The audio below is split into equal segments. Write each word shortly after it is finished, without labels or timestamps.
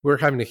we're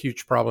having a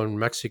huge problem in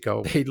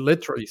Mexico. They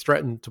literally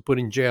threatened to put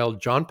in jail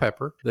John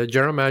Pepper, the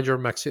general manager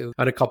of Mexico,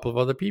 and a couple of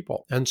other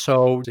people. And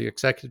so the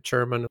executive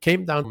chairman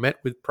came down, met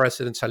with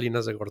President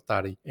Salinas de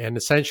Gortari, and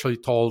essentially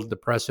told the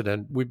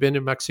president, we've been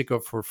in Mexico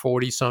for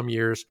 40 some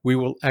years. We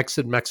will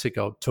exit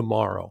Mexico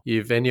tomorrow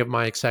if any of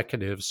my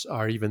executives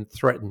are even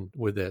threatened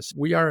with this.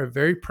 We are a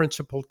very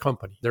principled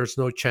company. There's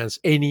no chance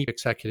any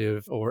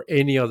executive or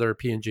any other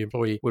P&G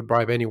employee would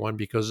bribe anyone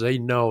because they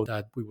know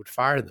that we would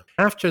fire them.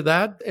 After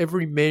that,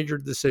 every major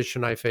decision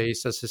I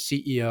face as a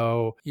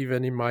CEO,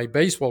 even in my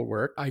baseball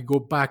work, I go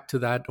back to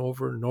that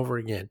over and over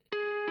again.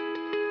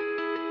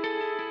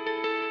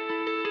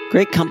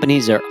 Great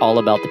companies are all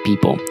about the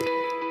people.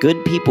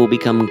 Good people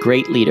become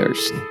great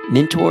leaders,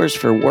 mentors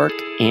for work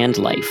and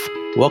life.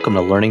 Welcome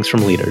to Learnings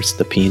from Leaders,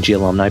 the P&G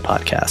Alumni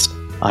Podcast.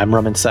 I'm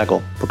Raman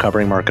Sehgal,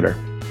 recovering marketer.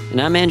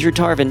 And I'm Andrew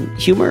Tarvin,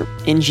 humor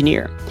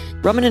engineer.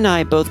 Raman and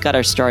I both got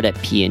our start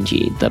at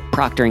P&G, the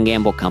Procter &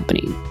 Gamble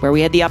company, where we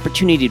had the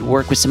opportunity to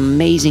work with some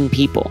amazing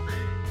people.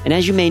 And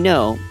as you may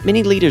know,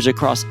 many leaders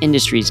across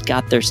industries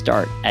got their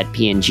start at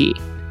P&G.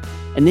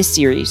 In this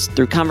series,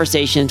 through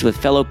conversations with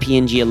fellow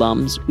P&G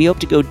alums, we hope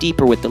to go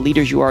deeper with the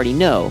leaders you already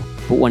know,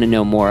 but want to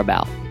know more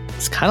about.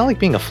 It's kind of like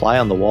being a fly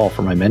on the wall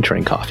for my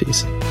mentoring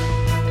coffees.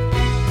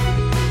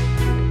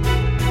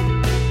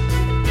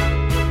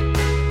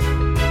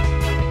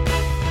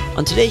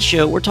 On today's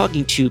show, we're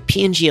talking to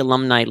P&G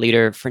alumni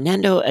leader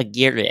Fernando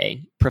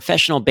Aguirre,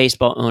 professional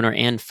baseball owner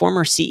and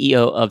former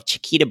CEO of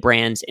Chiquita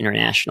Brands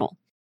International.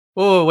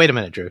 Whoa, wait a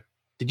minute, Drew.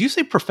 Did you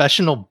say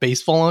professional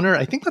baseball owner?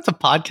 I think that's a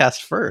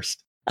podcast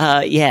first.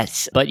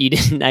 Yes, but you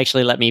didn't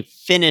actually let me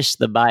finish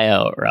the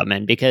bio,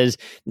 Raman, because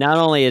not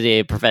only is he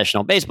a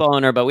professional baseball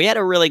owner, but we had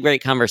a really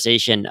great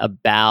conversation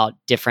about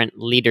different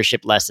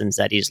leadership lessons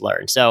that he's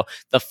learned. So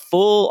the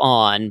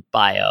full-on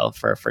bio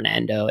for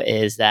Fernando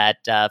is that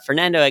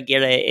Fernando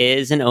Aguirre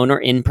is an owner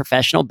in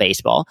professional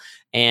baseball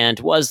and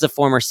was the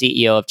former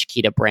CEO of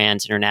Chiquita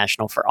Brands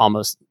International for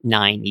almost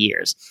 9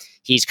 years.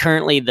 He's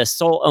currently the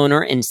sole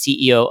owner and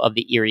CEO of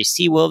the Erie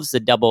Seawolves,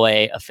 the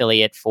AA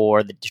affiliate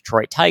for the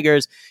Detroit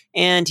Tigers,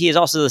 and he is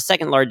also the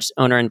second largest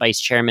owner and vice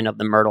chairman of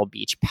the Myrtle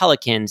Beach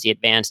Pelicans, the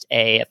Advanced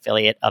A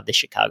affiliate of the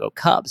Chicago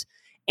Cubs.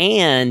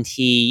 And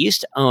he used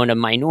to own a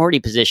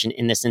minority position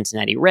in the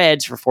Cincinnati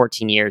Reds for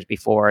 14 years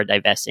before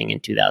divesting in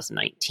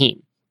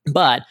 2019.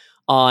 But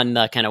on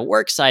the kind of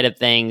work side of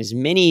things,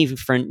 many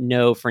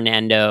know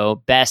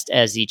Fernando best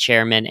as the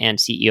chairman and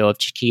CEO of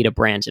Chiquita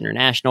Brands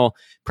International,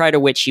 prior to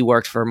which he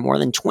worked for more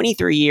than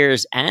 23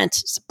 years at,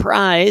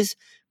 surprise,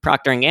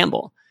 Procter &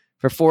 Gamble.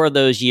 For 4 of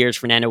those years,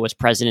 Fernando was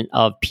president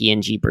of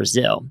P&G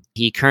Brazil.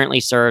 He currently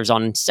serves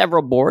on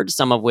several boards,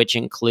 some of which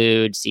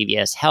include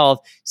CVS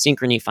Health,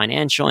 Synchrony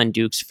Financial, and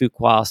Duke's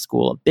Fuqua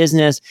School of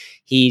Business.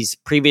 He's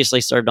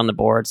previously served on the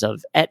boards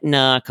of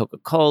Aetna,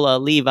 Coca-Cola,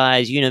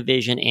 Levi's,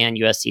 Univision, and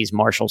USC's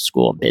Marshall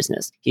School of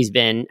Business. He's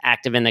been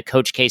active in the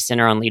Coach K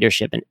Center on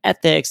Leadership and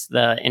Ethics,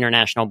 the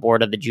International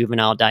Board of the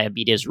Juvenile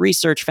Diabetes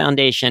Research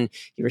Foundation.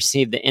 He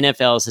received the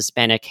NFL's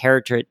Hispanic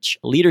Heritage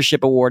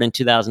Leadership Award in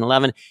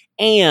 2011,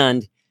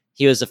 and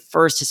he was the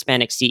first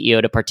Hispanic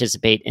CEO to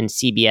participate in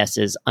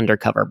CBS's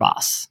Undercover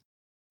Boss.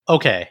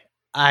 Okay,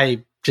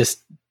 I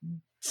just,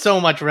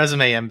 so much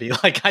resume envy.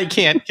 Like, I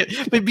can't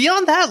but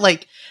beyond that,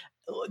 like,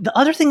 the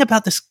other thing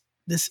about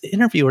this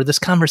interview or this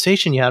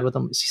conversation you had with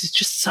him is he's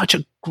just such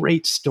a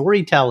great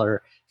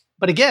storyteller.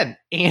 But again,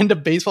 and a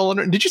baseball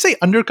owner. Did you say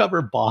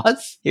Undercover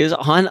Boss? He was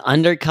on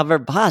Undercover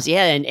Boss.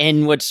 Yeah.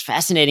 And what's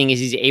fascinating is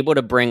he's able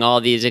to bring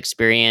all these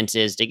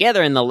experiences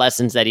together and the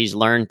lessons that he's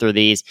learned through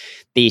these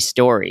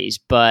stories.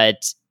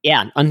 But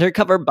yeah,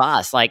 Undercover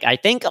Boss. Like, I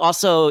think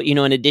also, in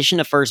addition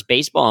to first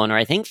baseball owner,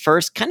 I think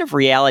first kind of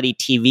reality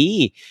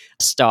TV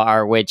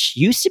star, which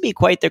used to be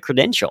quite the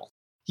credential.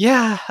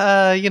 Yeah.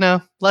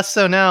 Less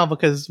so now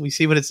because we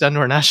see what it's done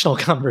to our national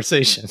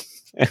conversation.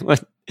 Is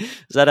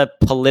that a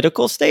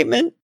political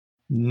statement?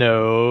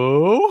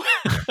 No.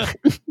 All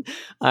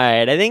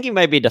right. I think you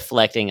might be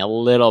deflecting a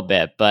little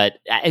bit, but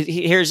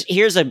here's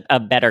a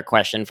better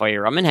question for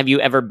you, Raman. Have you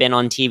ever been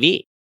on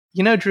TV?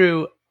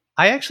 Drew,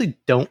 I actually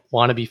don't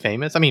want to be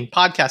famous. I mean,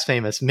 podcast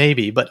famous,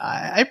 maybe, but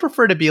I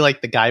prefer to be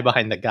like the guy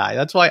behind the guy.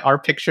 That's why our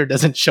picture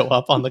doesn't show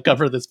up on the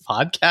cover of this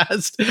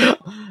podcast.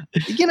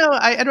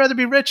 I'd rather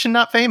be rich and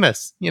not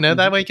famous.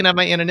 That way I can have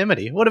my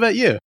anonymity. What about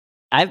you?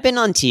 I've been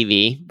on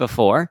TV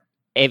before.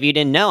 If you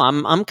didn't know,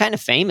 I'm kind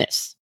of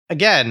famous.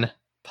 Again,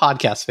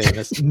 podcast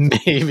famous,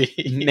 maybe.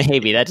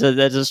 Maybe that's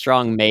a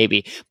strong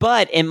maybe.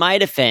 But in my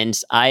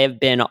defense, I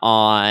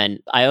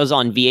was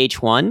on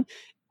VH1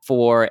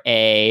 for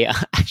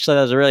actually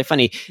that was really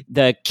funny.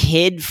 The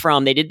kid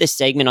they did this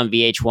segment on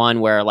VH1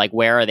 where like,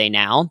 where are they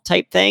now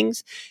type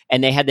things.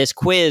 And they had this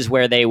quiz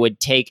where they would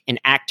take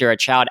a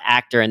child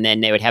actor, and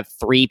then they would have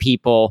 3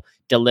 people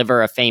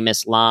deliver a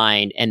famous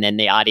line, and then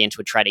the audience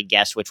would try to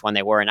guess which one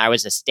they were. And I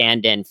was a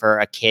stand-in for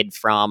a kid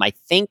from, I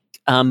think,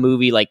 a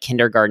movie like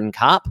Kindergarten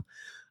Cop.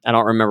 I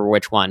don't remember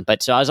which one,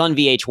 but so I was on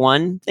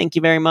VH1. Thank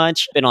you very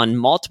much. Been on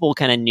multiple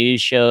kind of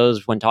news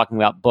shows when talking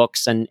about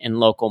books and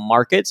local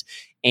markets.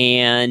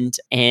 And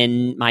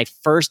my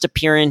first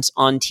appearance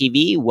on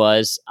TV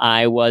was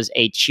I was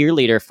a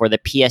cheerleader for the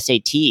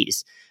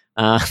PSATs.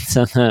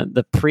 So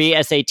the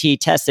pre-SAT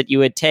test that you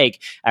would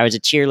take, I was a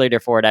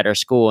cheerleader for it at our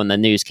school, and the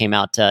news came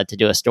out to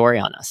do a story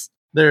on us.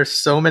 There's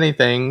so many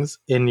things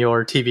in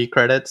your TV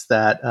credits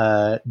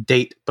that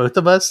date both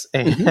of us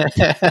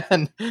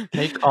and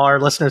make our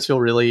listeners feel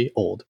really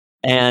old.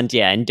 And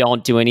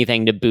don't do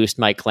anything to boost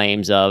my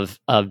claims of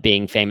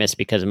being famous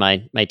because of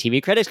my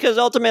TV credits, because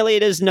ultimately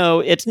it's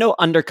no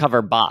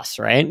undercover boss,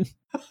 right?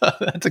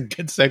 That's a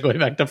good segue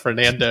back to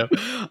Fernando.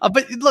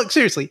 But look,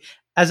 seriously,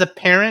 as a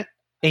parent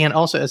and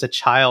also as a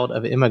child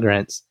of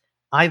immigrants,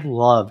 I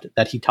loved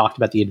that he talked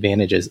about the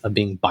advantages of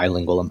being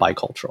bilingual and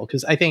bicultural,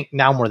 because I think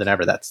now more than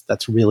ever,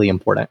 that's really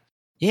important.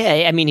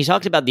 Yeah, I mean, he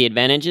talked about the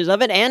advantages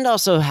of it and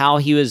also how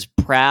he was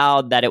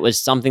proud that it was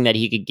something that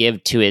he could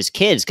give to his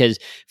kids, because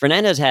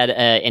Fernando's had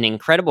an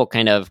incredible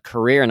kind of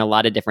career in a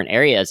lot of different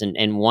areas.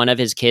 And one of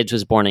his kids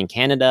was born in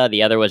Canada.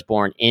 The other was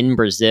born in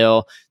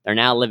Brazil. They're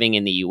now living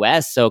in the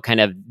U.S. So kind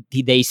of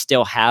they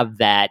still have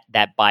that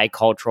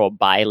bicultural,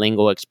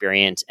 bilingual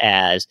experience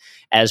as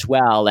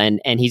well. And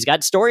he's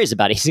got stories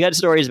about it. He's got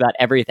stories about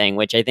everything,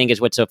 which I think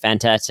is what's so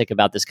fantastic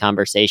about this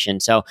conversation.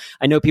 So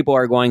I know people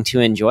are going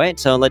to enjoy it.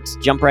 So let's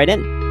jump right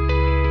in.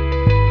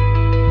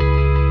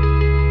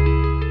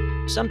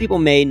 Some people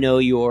may know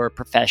your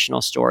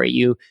professional story.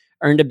 You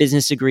earned a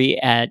business degree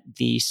at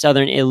the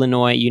Southern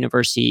Illinois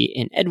University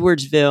in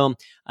Edwardsville.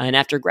 And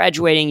after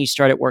graduating, you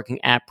started working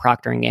at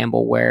Procter &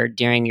 Gamble, where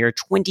during your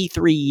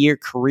 23-year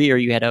career,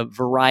 you had a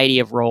variety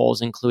of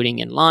roles, including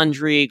in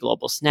laundry,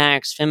 global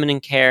snacks, feminine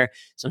care,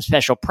 some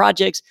special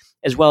projects,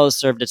 as well as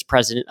served as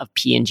president of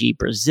P&G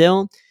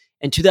Brazil.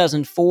 In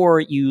 2004,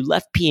 you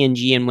left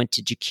P&G and went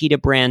to Chiquita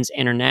Brands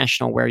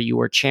International, where you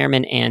were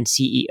chairman and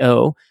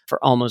CEO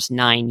for almost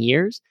 9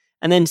 years.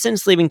 And then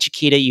since leaving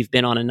Chiquita, you've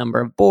been on a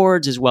number of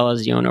boards, as well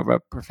as the owner of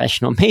a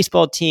professional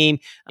baseball team.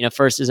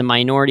 First as a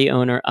minority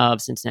owner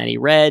of Cincinnati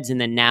Reds,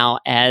 and then now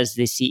as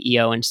the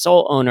CEO and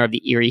sole owner of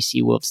the Erie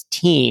Seawolves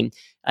team,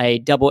 a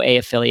Double-A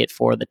affiliate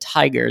for the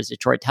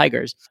Detroit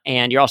Tigers.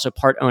 And you're also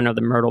part owner of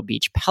the Myrtle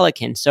Beach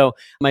Pelicans. So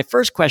my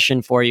first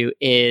question for you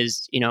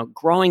is,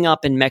 growing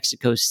up in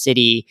Mexico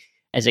City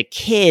as a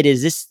kid,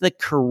 is this the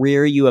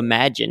career you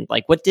imagined?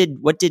 Like, what did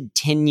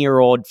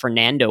 10-year-old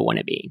Fernando want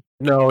to be?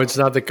 No, it's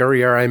not the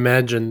career I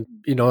imagined.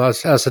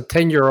 As a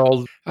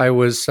 10-year-old, I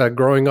was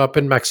growing up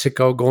in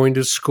Mexico, going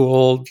to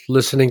school,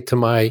 listening to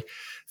my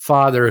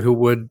father, who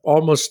would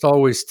almost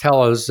always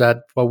tell us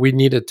that what we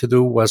needed to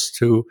do was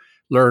to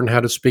learn how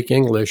to speak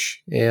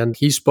English. And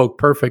he spoke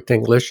perfect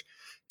English.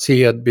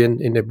 He had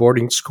been in a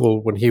boarding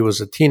school when he was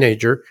a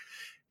teenager.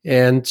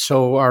 And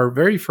so our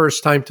very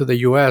first time to the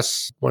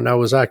U.S., when I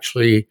was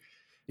actually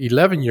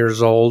 11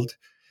 years old,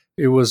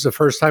 it was the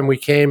first time we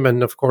came.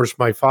 And of course,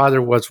 my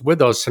father was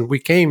with us, and we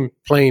came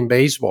playing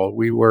baseball.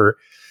 We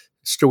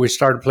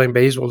started playing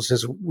baseball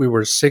since we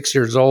were 6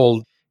 years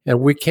old. And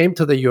we came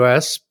to the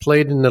U.S.,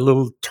 played in a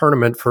little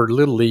tournament for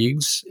little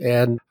leagues.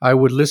 And I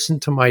would listen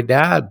to my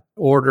dad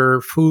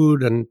order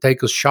food and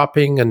take us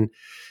shopping.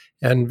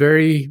 And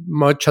very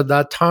much at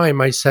that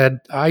time, I said,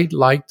 I'd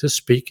like to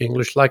speak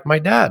English like my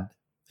dad.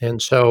 And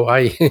so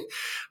I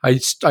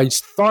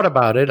thought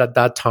about it at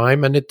that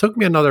time, and it took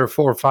me another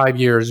 4 or 5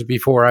 years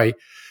before I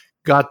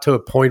got to a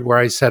point where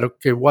I said,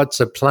 okay,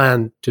 what's a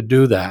plan to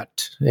do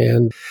that?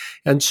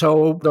 And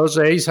so those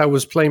days I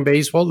was playing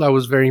baseball. That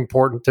was very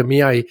important to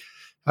me.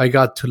 I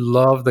got to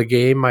love the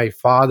game. My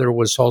father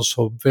was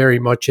also very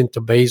much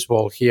into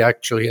baseball. He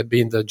actually had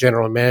been the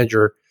general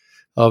manager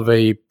of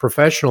a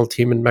professional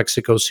team in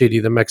Mexico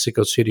City, the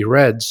Mexico City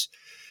Reds,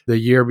 the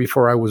year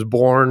before I was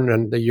born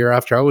and the year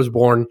after I was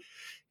born.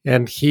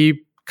 And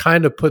he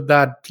kind of put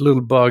that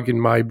little bug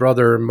in my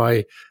brother and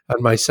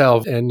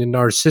myself and in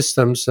our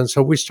systems. And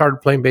so we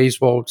started playing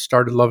baseball,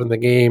 started loving the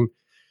game.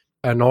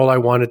 And all I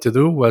wanted to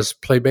do was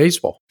play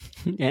baseball.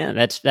 Yeah,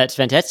 that's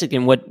fantastic.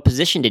 And what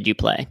position did you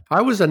play?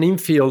 I was an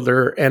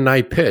infielder and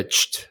I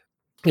pitched.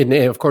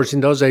 Of course,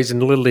 in those days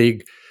in Little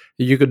League,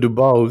 you could do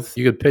both.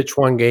 You could pitch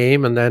one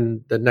game, and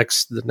then the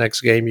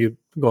next game you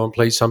go and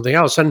play something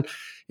else. And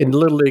in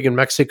Little League in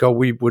Mexico,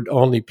 we would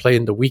only play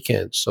in the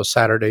weekends. So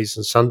Saturdays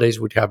and Sundays,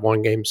 we'd have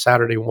one game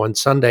Saturday, one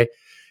Sunday,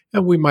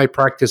 and we might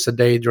practice a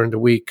day during the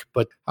week.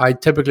 But I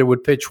typically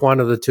would pitch one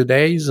of the 2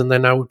 days, and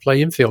then I would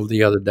play infield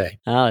the other day.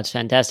 Oh, it's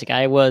fantastic.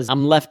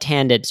 I'm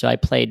left-handed, so I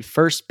played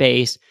first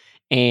base,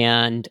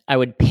 and I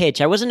would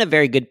pitch. I wasn't a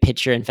very good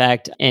pitcher. In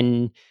fact,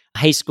 in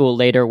high school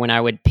later when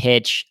I would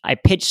pitch, I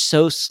pitched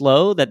so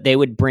slow that they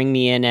would bring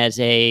me in as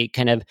a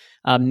kind of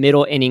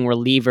middle inning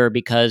reliever,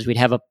 because we'd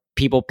have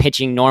people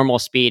pitching normal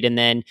speed, and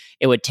then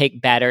it would take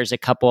batters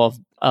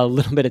a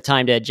little bit of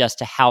time to adjust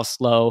to how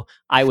slow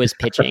I was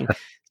pitching.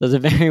 So it's a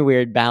very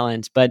weird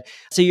balance. But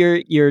so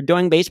you're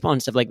doing baseball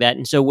and stuff like that.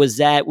 And so was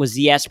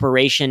the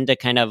aspiration to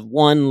kind of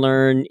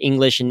learn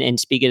English and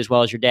speak it as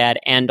well as your dad,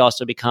 and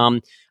also become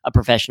a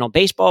professional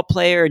baseball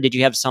player? Or did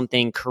you have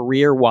something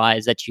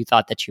career-wise that you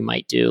thought that you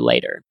might do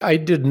later? I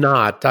did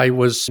not. I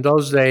was, in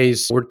those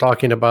days, we're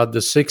talking about the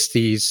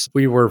 60s,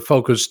 we were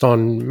focused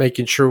on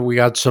making sure we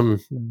got some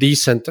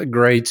decent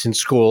grades in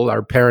school.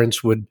 Our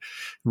parents would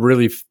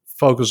really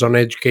focus on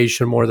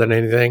education more than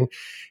anything.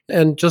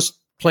 And just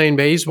playing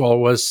baseball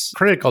was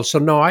critical. So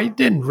no, I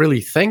didn't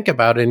really think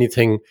about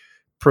anything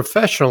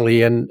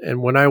professionally. And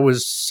when I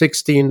was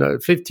 15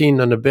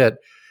 and a bit,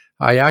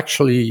 I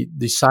actually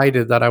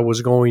decided that I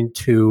was going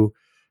to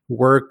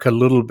work a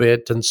little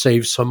bit and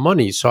save some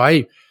money. So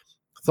I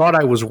thought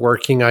I was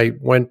working. I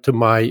went to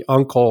my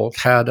uncle,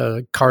 had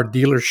a car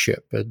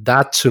dealership, a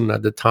Datsun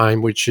at the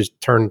time, which is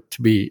turned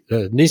to be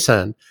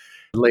Nissan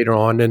later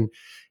on. And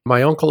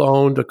my uncle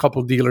owned a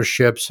couple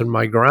dealerships, and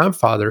my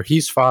grandfather,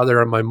 his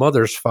father and my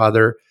mother's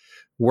father,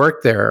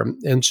 worked there.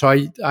 And so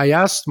I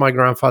asked my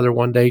grandfather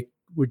one day,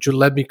 would you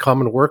let me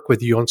come and work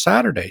with you on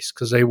Saturdays?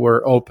 Because they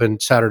were open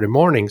Saturday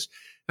mornings.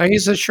 And he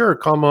said, sure,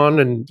 come on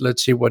and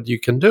let's see what you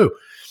can do.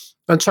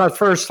 And so at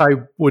first I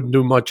wouldn't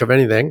do much of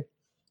anything.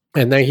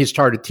 And then he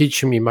started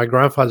teaching me, my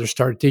grandfather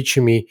started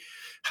teaching me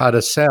how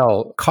to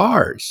sell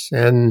cars.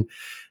 And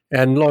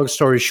long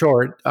story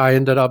short, I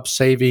ended up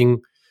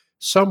saving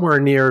somewhere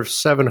near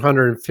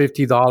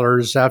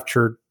 $750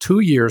 after 2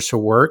 years of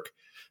work.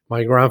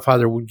 My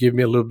grandfather would give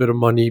me a little bit of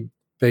money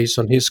based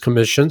on his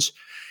commissions.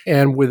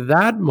 And with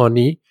that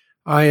money,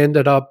 I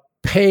ended up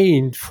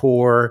paying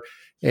for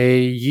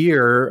a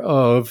year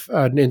of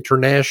an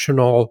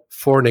international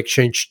foreign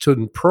exchange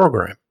student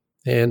program.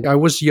 And I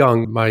was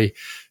young.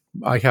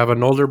 I have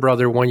an older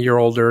brother, 1 year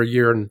older, a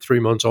year and 3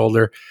 months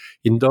older.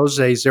 In those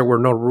days, there were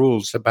no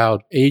rules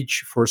about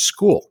age for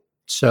school.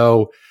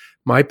 So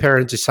my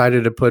parents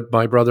decided to put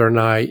my brother and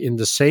I in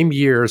the same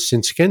year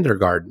since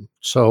kindergarten.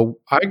 So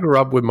I grew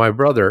up with my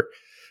brother,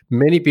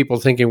 many people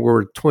thinking we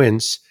were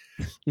twins,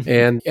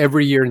 and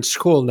every year in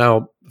school.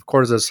 Now, of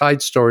course, the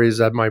side story is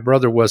that my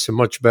brother was a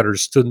much better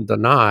student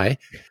than I,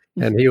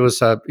 and he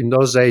was, in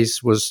those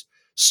days, was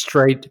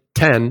straight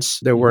tens.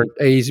 There weren't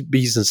A's,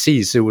 B's, and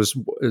C's. It was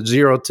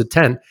 0 to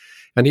 10,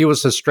 and he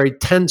was a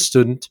straight 10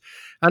 student,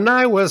 and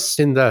I was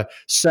in the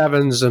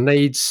 7s and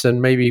 8s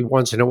and maybe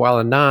once in a while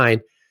a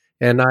 9.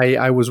 And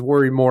I was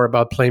worried more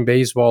about playing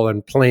baseball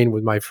and playing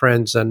with my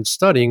friends and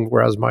studying,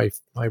 whereas my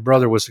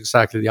brother was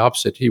exactly the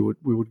opposite. We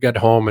would get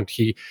home and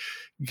he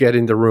get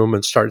in the room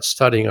and start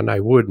studying, and I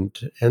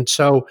wouldn't. And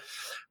so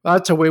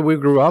that's the way we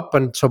grew up.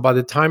 And so by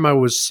the time I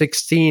was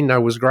 16, I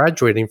was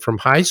graduating from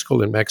high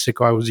school in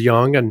Mexico. I was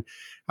young, and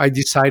I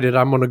decided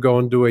I'm going to go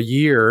and do a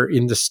year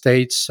in the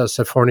States as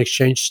a foreign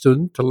exchange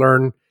student to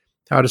learn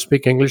how to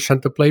speak English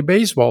and to play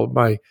baseball.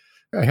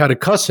 I had a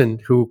cousin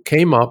who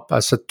came up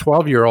as a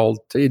 12-year-old.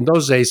 In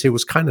those days, it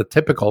was kind of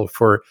typical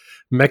for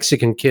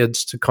Mexican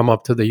kids to come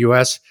up to the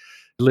U.S.,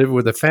 live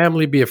with a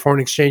family, be a foreign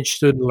exchange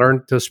student,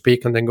 learn to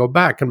speak, and then go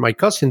back. And my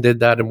cousin did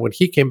that. And when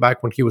he came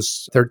back when he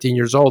was 13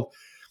 years old,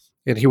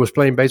 and he was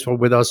playing baseball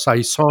with us,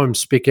 I saw him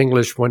speak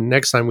English when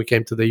next time we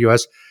came to the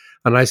U.S.,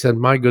 and I said,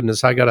 my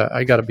goodness, I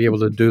gotta be able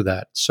to do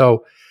that.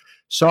 So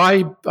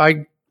I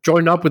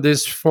joined up with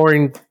this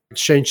foreign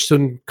exchange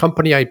student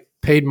company. I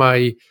paid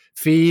my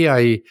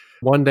fee.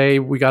 One day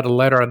we got a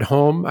letter at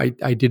home.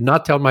 I did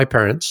not tell my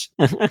parents,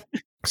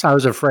 so I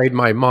was afraid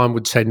my mom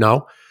would say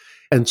no.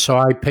 And so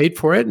I paid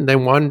for it. And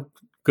then one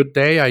good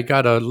day, I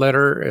got a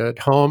letter at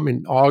home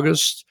in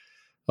August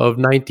of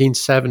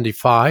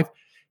 1975.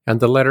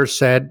 And the letter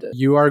said,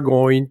 you are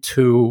going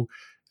to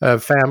a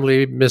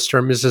family, Mr.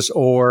 and Mrs.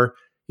 Orr,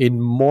 in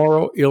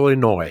Moro,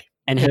 Illinois.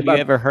 And had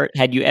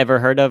you ever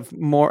heard of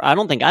Moro? I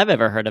don't think I've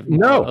ever heard of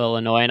Moro,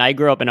 Illinois, and I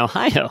grew up in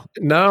Ohio.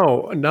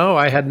 No,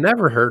 I had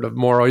never heard of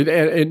Moro.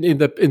 And in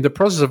the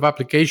process of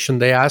application,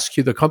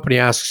 the company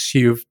asks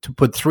you to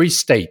put 3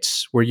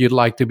 states where you'd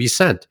like to be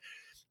sent.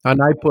 And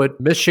I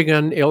put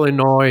Michigan,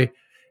 Illinois,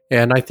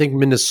 and I think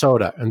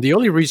Minnesota. And the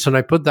only reason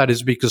I put that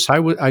is because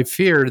I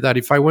feared that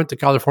if I went to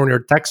California or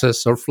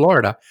Texas or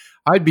Florida,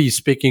 I'd be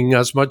speaking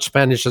as much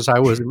Spanish as I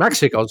was in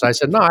Mexico. So I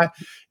said, no,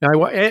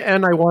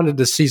 and I wanted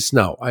to see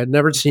snow. I had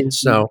never seen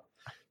snow.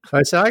 So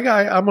I said,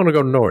 I'm going to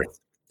go north.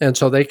 And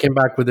so they came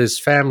back with this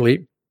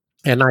family,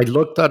 and I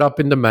looked that up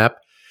in the map,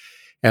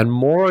 and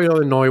Moro,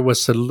 Illinois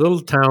was a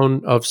little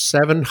town of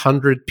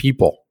 700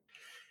 people.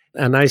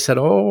 And I said,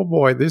 oh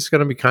boy, this is going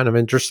to be kind of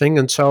interesting.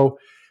 And so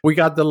we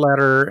got the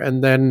letter,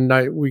 and then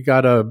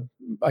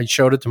I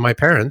showed it to my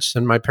parents,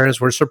 and my parents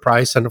were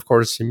surprised. And of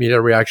course, the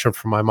immediate reaction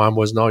from my mom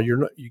was, no,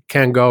 you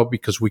can't go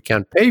because we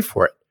can't pay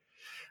for it.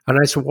 And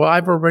I said, well,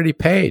 I've already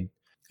paid.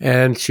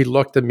 And she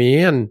looked at me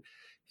and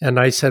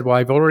I said, well,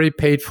 I've already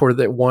paid for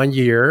the 1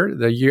 year.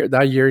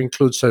 That year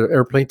includes an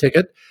airplane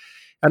ticket.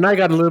 And I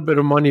got a little bit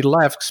of money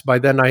left, because by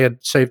then I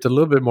had saved a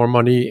little bit more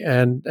money.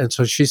 And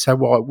so she said,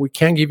 well, we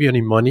can't give you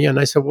any money. And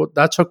I said, well,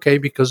 that's okay,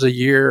 because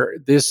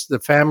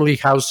the family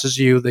houses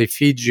you, they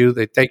feed you,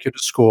 they take you to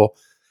school.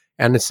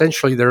 And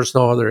essentially there's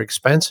no other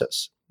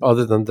expenses.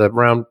 other than the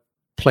round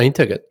plane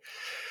ticket.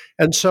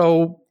 And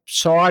so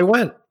I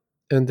went.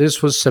 And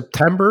this was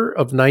September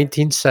of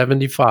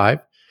 1975.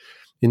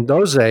 In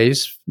those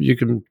days, you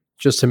can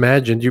just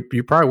imagine,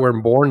 you probably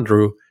weren't born,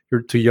 Drew.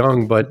 You're too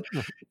young. But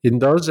in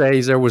those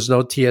days, there was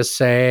no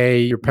TSA.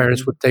 Your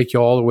parents would take you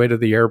all the way to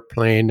the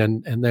airplane.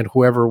 And then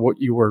whoever what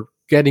you were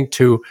getting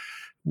to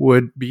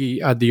would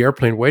be at the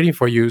airplane waiting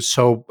for you.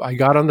 So I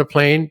got on the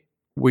plane.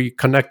 We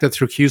connected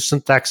through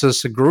Houston,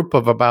 Texas, a group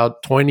of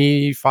about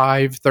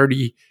 25,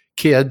 30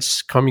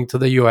 kids coming to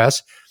the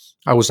U.S.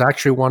 I was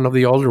actually one of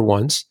the older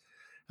ones.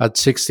 At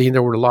 16,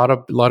 there were a lot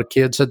of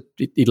kids. At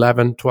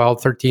 11,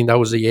 12, 13, that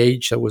was the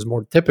age that was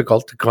more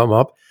typical to come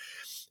up.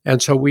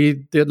 And so we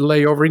did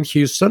layover in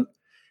Houston.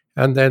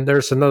 And then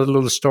there's another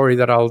little story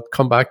that I'll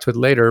come back to it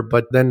later,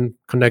 but then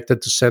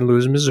connected to St.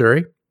 Louis,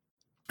 Missouri.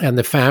 And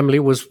the family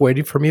was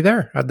waiting for me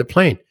there at the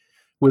plane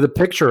with a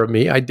picture of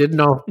me. I didn't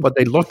know what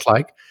they looked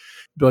like,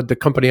 but the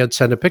company had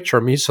sent a picture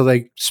of me. So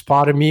they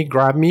spotted me,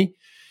 grabbed me,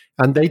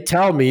 and they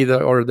told me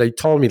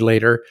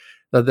later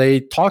that they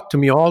talked to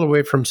me all the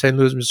way from St.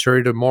 Louis,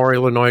 Missouri to Moore,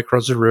 Illinois,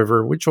 across the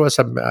river, which was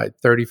a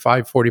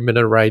 35,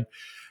 40-minute ride.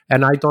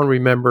 And I don't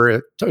remember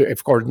it.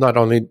 Of course, I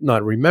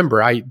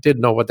did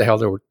know what the hell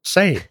they were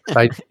saying.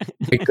 I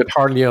could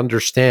hardly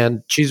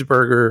understand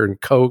cheeseburger and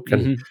Coke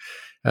and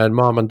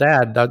mom and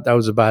dad. That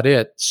was about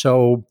it.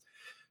 So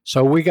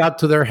we got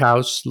to their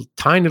house,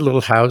 tiny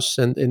little house,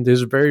 and in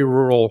this very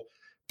rural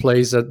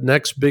place. The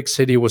next big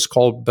city was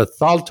called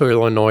Bethalto,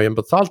 Illinois, and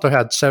Bethalto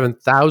had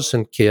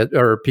 7,000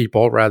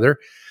 people,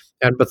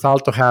 and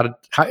Bethalto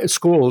had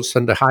schools,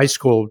 and the high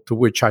school to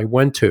which I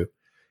went to.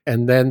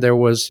 And then there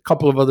was a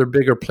couple of other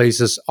bigger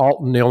places,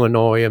 Alton,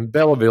 Illinois, and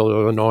Belleville,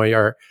 Illinois,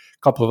 are a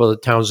couple of other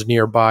towns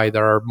nearby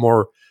that are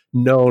more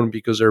known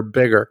because they're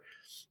bigger.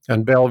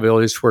 And Belleville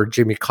is where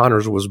Jimmy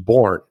Connors was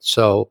born.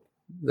 So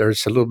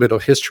there's a little bit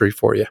of history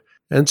for you.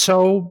 And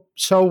so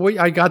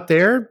I got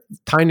there,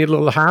 tiny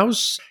little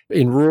house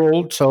in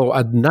rural. So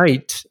at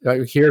night,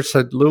 here's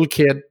a little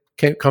kid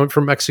coming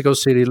from Mexico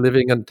City,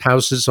 living in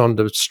houses on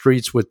the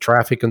streets with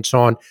traffic and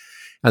so on.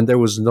 And there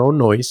was no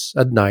noise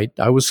at night.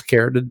 I was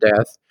scared to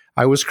death.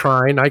 I was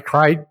crying. I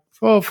cried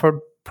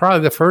for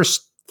probably the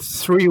first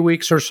 3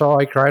 weeks or so.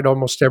 I cried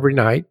almost every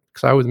night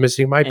because I was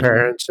missing my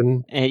parents.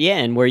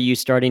 And were you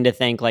starting to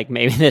think like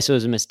maybe this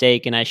was a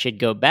mistake and I should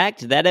go back?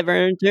 Did that ever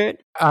enter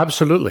it?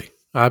 Absolutely.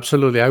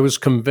 I was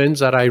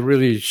convinced that I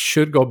really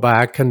should go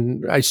back.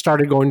 And I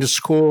started going to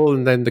school,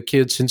 and then the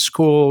kids in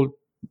school,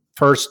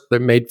 first they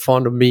made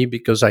fun of me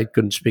because I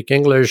couldn't speak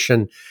English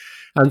and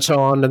so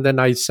on. And then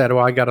I said,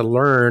 I got to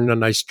learn.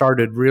 And I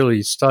started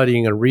really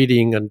studying and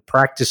reading and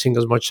practicing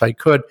as much as I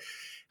could.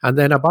 And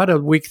then about a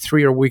week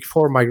 3 or week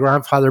 4, my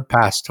grandfather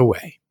passed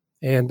away.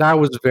 And that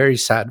was very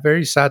sad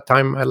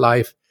time in my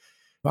life.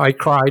 I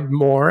cried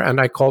more, and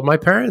I called my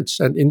parents.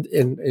 And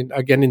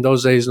again, in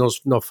those days,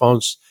 no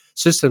phones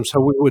system. So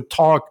we would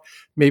talk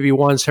maybe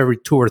once every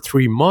 2 or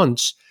 3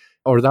 months,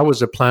 or that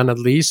was the plan at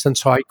least. And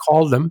so I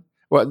called them.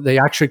 Well, they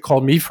actually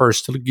called me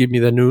first to give me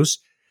the news.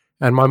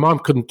 And my mom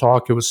couldn't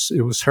talk. It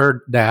was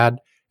her dad,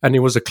 and he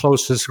was the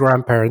closest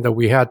grandparent that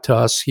we had to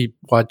us. He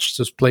watched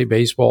us play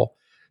baseball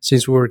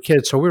since we were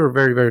kids. So we were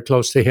very, very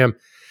close to him.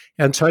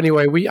 And so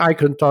anyway, I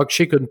couldn't talk.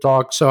 She couldn't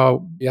talk.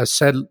 So I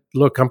said,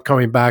 look, I'm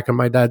coming back. And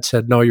my dad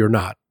said, no, you're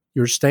not.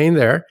 You're staying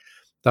there.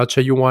 That's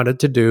what you wanted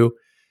to do.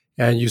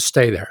 And you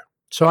stay there.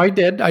 So I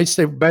did. I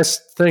said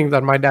best thing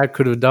that my dad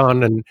could have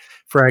done. And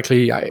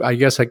frankly, I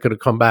guess I could have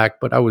come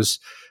back, but I was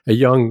a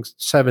young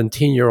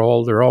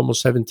 17-year-old or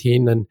almost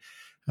 17. And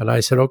I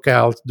said, okay,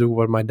 I'll do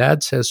what my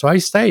dad says. So I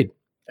stayed.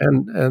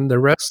 And the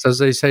rest, as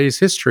they say, is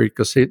history,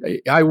 because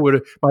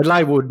my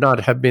life would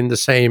not have been the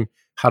same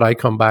had I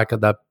come back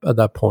at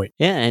that point.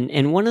 Yeah,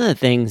 and one of the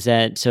things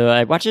so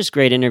I watched this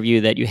great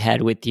interview that you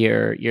had with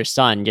your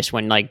son just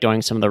when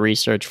doing some of the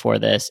research for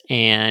this,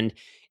 and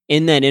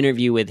in that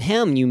interview with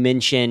him, you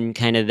mentioned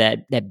kind of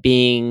that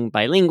being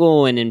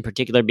bilingual, and in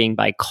particular being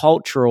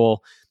bicultural,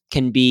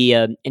 can be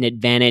an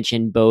advantage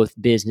in both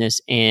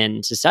business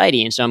and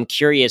society. And so I'm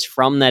curious,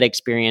 from that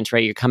experience,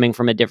 right? You're coming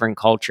from a different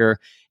culture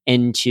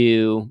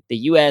into the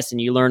US and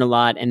you learn a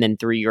lot, and then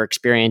through your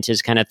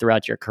experiences kind of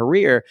throughout your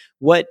career,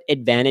 what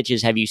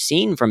advantages have you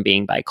seen from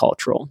being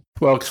bicultural?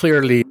 Well,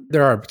 clearly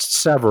there are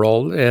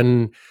several,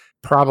 and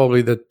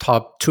probably the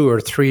top 2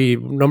 or 3.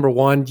 Number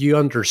one, you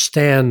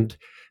understand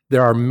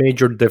there are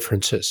major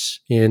differences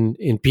in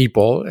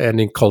people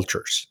and in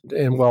cultures.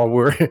 And while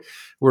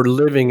we're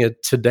living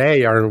it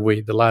today, aren't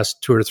we? The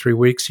last 2 or 3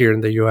 weeks here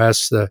in the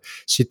US, the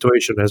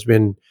situation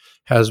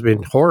has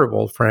been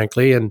horrible,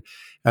 frankly. And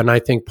I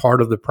think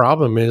part of the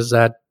problem is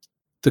that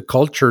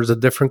the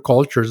different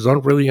cultures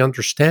don't really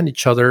understand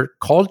each other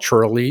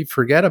culturally,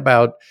 forget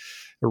about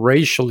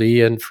racially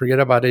and forget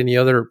about any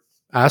other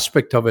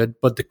aspect of it.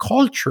 But the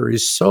culture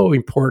is so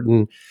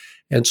important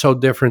and so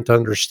different to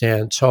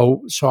understand.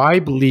 So I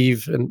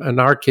believe, and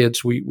our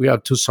kids, we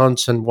have 2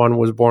 sons, and one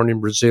was born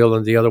in Brazil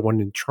and the other one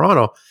in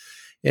Toronto.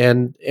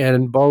 And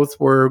both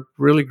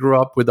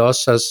grew up with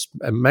us as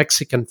a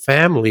Mexican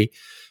family.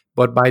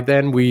 But by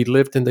then we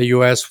lived in the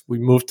US. We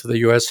moved to the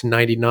US in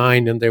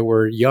 99 and they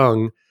were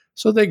young.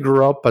 So they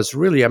grew up as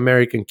really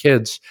American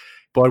kids.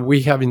 But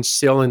we have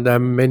instilled in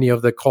them many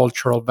of the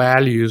cultural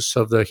values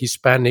of the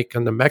Hispanic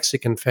and the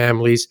Mexican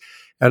families,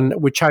 and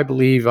which I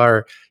believe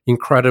are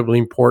incredibly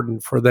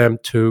important for them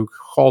to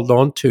hold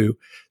on to.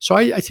 So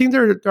I think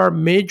there are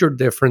major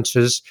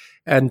differences,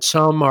 and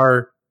some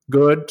are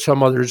good,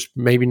 some others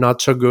maybe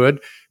not so good.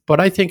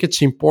 But I think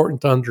it's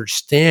important to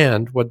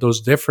understand what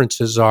those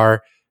differences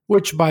are,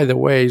 which, by the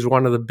way, is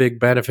one of the big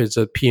benefits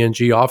that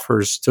P&G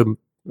offers to,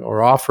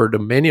 or offered to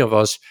many of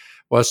us,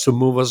 was to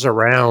move us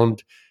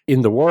around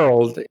in the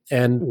world.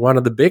 And one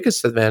of the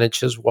biggest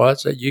advantages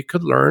was that you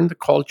could learn the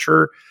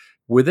culture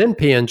within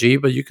P&G,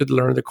 but you could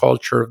learn the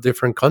culture of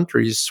different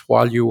countries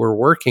while you were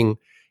working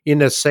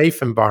in a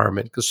safe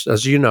environment. Because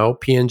as you know,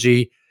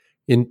 P&G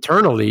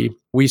internally,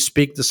 we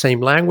speak the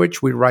same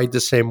language, we write the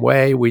same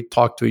way, we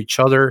talk to each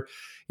other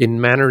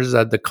in manners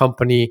that the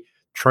company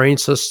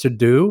trains us to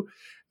do,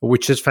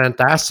 which is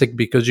fantastic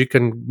because you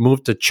can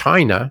move to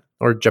China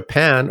or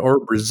Japan or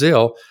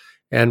Brazil,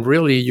 and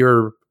really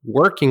your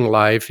working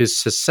life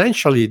is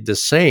essentially the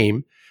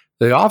same.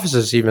 The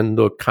offices even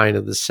look kind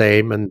of the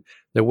same, and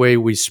the way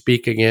we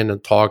speak again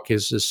and talk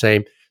is the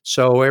same.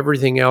 So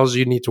everything else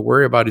you need to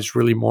worry about is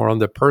really more on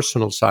the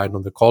personal side,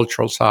 on the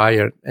cultural side,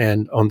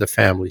 and on the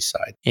family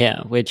side.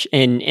 Yeah, which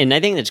and I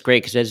think that's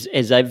great because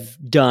as I've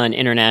done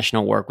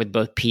international work with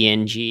both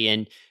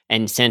P&G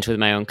and since with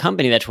my own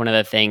company, that's one of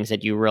the things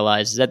that you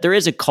realize is that there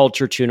is a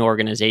culture to an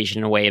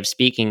organization, a way of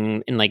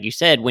speaking. And like you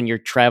said, when you're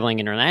traveling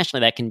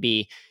internationally, that can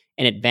be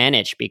an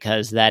advantage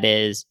because that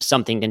is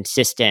something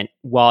consistent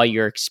while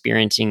you're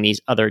experiencing these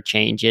other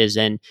changes,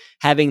 and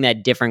having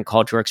that different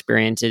cultural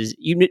experiences.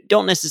 You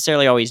don't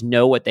necessarily always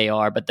know what they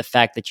are, but the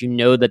fact that you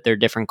know that they're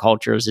different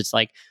cultures, it's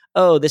like,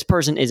 oh, this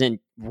person isn't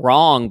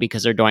wrong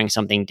because they're doing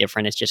something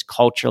different. It's just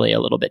culturally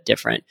a little bit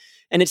different.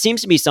 And it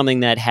seems to be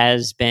something that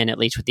has been, at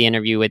least with the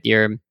interview with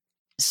your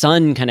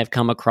son, kind of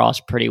come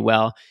across pretty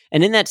well.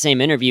 And in that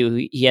same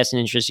interview, he asked an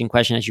interesting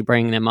question as you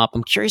bring them up.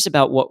 I'm curious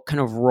about what kind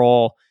of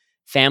role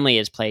family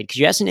has played, because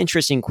you asked an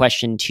interesting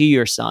question to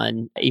your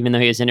son. Even though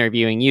he was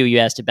interviewing you, you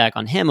asked it back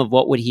on him of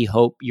what would he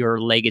hope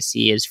your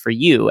legacy is for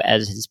you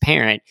as his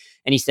parent.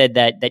 And he said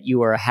that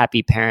you are a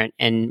happy parent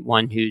and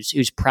one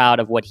who's proud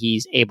of what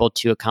he's able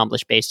to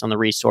accomplish based on the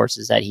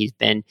resources that he's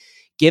been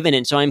given.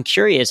 And so I'm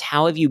curious,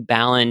 how have you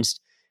balanced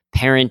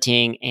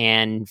parenting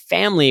and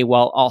family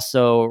while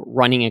also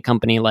running a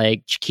company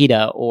like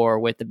Chiquita, or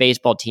with the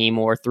baseball team,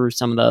 or through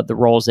some of the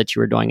roles that you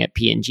were doing at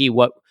P&G?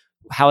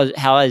 How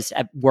has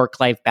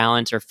work-life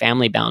balance or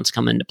family balance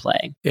come into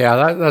play?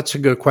 Yeah, that's a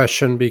good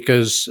question,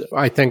 because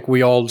I think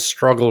we all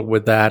struggle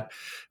with that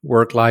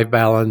work-life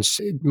balance.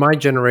 My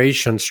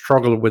generation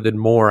struggled with it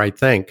more, I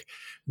think,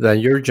 than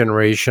your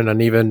generation,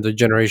 and even the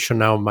generation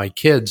now of my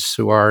kids,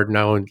 who are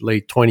now in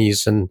late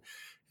 20s and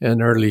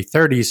early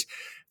 30s.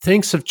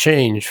 Things have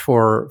changed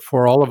for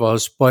all of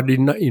us, but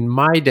in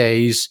my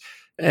days,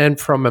 and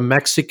from a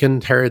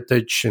Mexican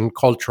heritage and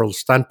cultural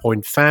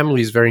standpoint,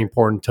 family is very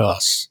important to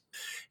us.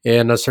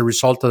 And as a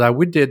result of that,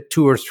 we did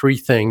 2 or 3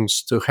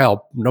 things to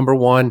help. Number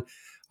one,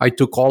 I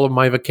took all of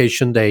my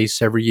vacation days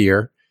every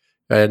year.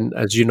 And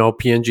as you know,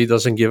 P&G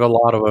doesn't give a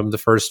lot of them the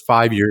first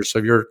 5 years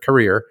of your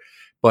career.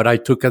 But I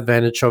took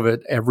advantage of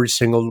it, every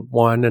single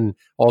one, and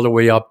all the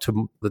way up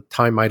to the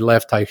time I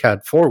left, I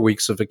had 4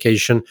 weeks of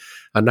vacation,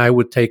 and I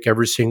would take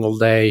every single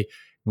day,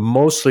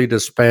 mostly to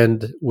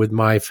spend with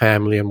my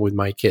family and with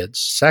my kids.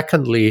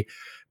 Secondly,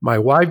 my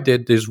wife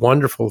did this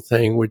wonderful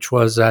thing, which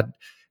was that,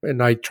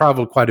 and I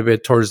traveled quite a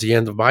bit towards the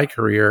end of my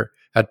career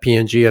at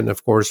P&G, and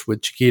of course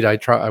with Chiquita,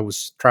 I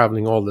was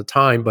traveling all the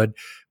time, but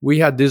we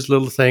had this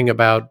little thing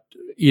about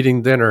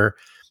eating dinner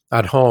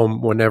at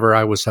home whenever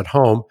I was at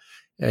home.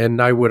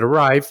 And I would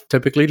arrive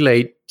typically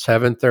late,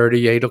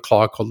 7:30, 8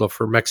 o'clock, although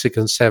for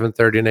Mexicans,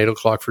 7:30 and 8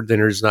 o'clock for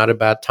dinner is not a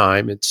bad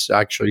time. It's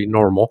actually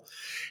normal.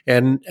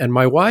 And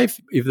my wife,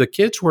 if the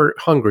kids were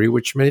hungry,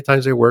 which many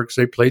times they were because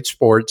they played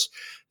sports,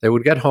 they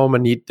would get home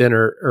and eat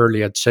dinner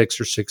early at 6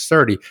 or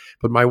 6:30.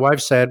 But my wife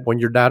said, when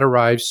your dad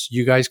arrives,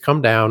 you guys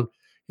come down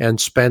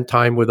and spend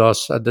time with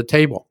us at the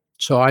table.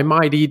 So I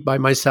might eat by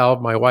myself.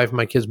 My wife and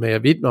my kids may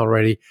have eaten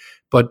already,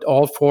 but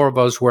all 4 of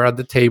us were at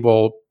the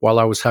table while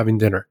I was having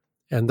dinner.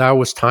 And that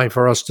was time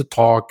for us to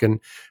talk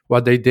and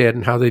what they did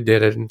and how they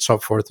did it and so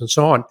forth and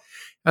so on.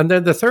 And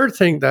then the third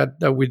thing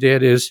that we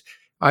did is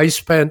I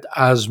spent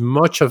as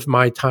much of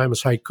my time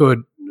as I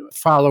could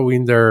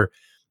following their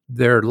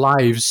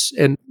lives.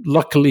 And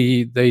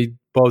luckily, they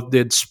both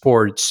did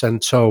sports.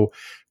 And so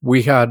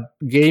we had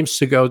games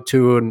to go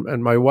to,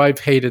 and my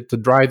wife hated to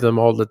drive them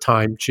all the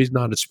time. She's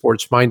not a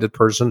sports-minded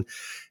person.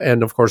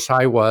 And of course,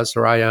 I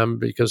am,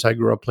 because I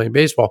grew up playing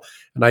baseball.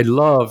 And I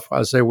love,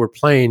 as they were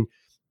playing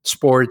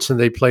sports and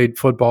they played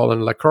football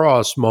and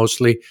lacrosse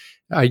mostly,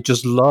 I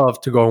just love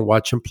to go and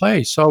watch them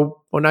play.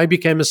 So when I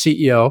became a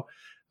CEO,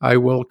 I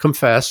will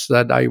confess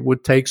that I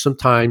would take some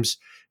times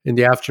in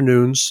the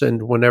afternoons,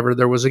 and whenever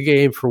there was a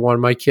game for one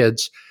of my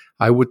kids,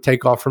 I would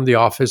take off from the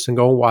office and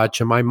go and watch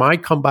them. I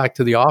might come back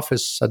to the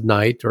office at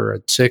night or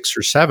at 6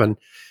 or 7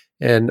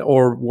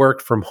 or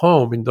work from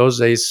home. In those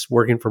days,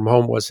 working from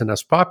home wasn't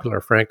as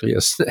popular, frankly,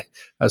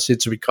 as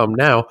it's become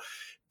now.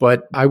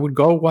 But I would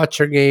go watch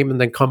their game and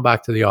then come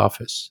back to the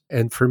office.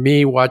 And for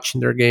me, watching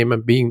their game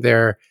and being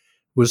there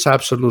was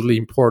absolutely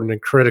important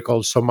and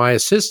critical. So my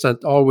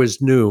assistant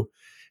always knew,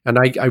 and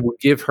I would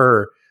give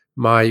her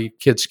my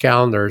kids'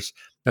 calendars,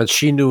 and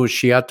she knew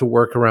she had to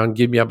work around,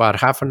 give me about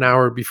half an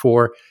hour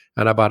before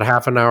and about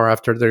half an hour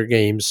after their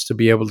games to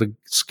be able to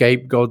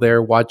escape, go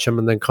there, watch them,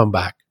 and then come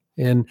back.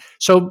 And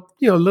so,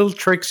 little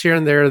tricks here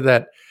and there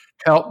that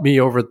helped me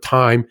over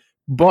time.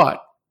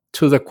 But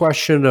to the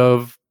question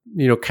of,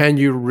 can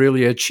you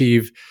really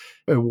achieve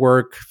a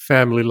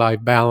work-family life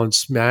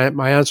balance?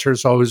 My answer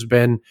has always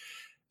been,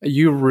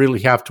 you really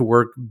have to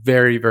work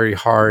very, very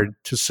hard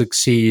to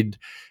succeed.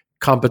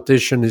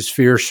 Competition is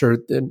fiercer,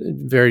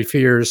 very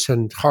fierce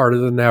and harder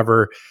than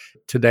ever.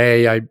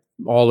 Today,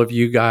 all of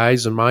you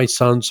guys and my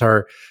sons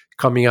are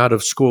coming out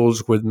of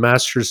schools with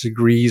master's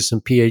degrees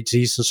and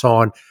PhDs and so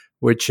on,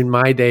 which in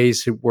my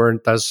days, it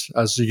weren't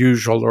as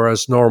usual or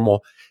as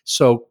normal.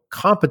 So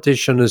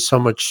competition is so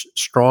much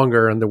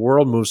stronger and the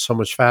world moves so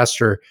much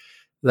faster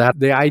that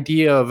the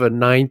idea of a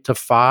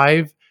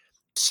 9-to-5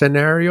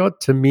 scenario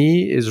to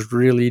me is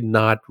really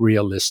not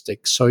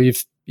realistic. So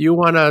if you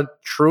want to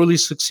truly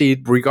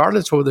succeed,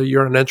 regardless of whether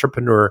you're an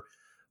entrepreneur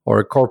or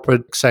a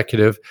corporate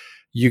executive,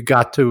 you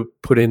got to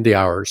put in the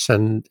hours,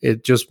 and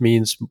it just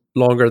means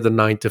longer than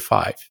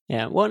 9-to-5.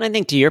 Yeah. Well, and I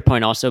think to your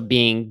point, also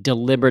being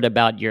deliberate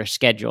about your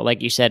schedule,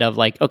 like you said, of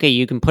like, okay,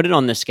 you can put it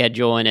on the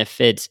schedule. And if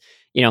it's,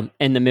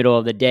 in the middle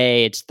of the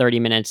day, it's 30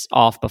 minutes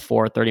off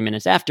before, 30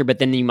 minutes after, but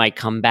then you might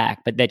come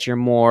back, but that you're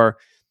more,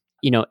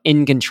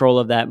 in control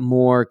of that,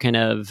 more kind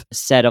of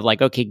set of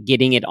like, okay,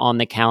 getting it on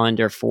the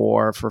calendar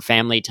for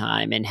family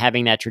time and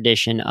having that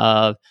tradition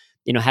of,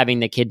 having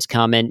the kids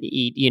come and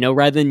eat,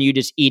 rather than you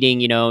just eating,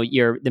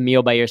 the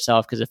meal by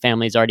yourself because the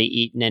family's already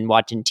eaten and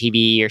watching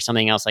TV or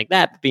something else like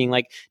that. But being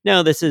like,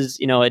 no, this is,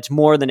 it's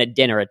more than a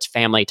dinner. It's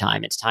family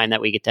time. It's time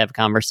that we get to have a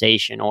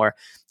conversation or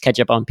catch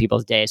up on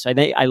people's days. So I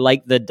think I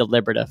like the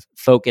deliberative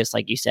focus.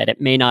 Like you said, it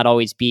may not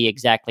always be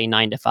exactly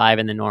 9-to-5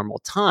 in the normal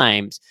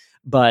times,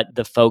 but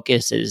the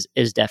focus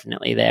is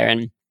definitely there.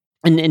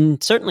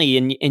 And certainly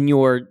in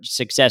your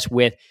success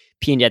with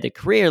P&G at the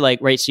career,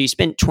 right? So you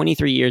spent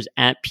 23 years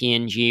at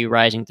P&G,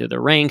 rising through the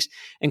ranks,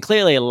 and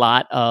clearly a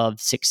lot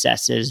of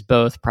successes,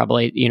 both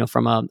probably,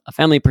 from a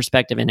family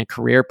perspective and a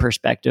career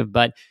perspective.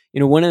 But,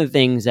 one of the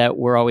things that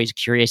we're always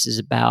curious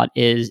about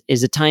is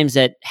the times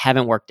that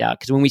haven't worked out.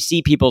 Because when we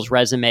see people's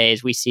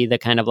resumes, we see the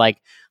kind of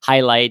like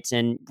highlights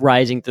and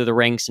rising through the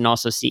ranks and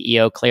also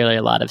CEO, clearly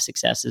a lot of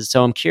successes.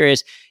 So I'm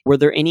curious, were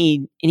there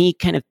any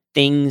kind of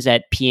things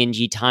at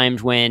P&G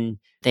times when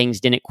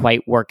things didn't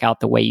quite work out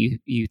the way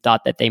you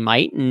thought that they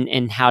might?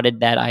 And how did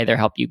that either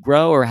help you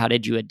grow or how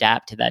did you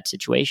adapt to that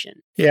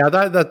situation? Yeah,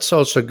 that's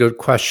also a good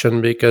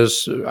question,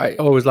 because I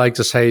always like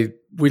to say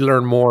we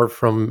learn more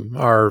from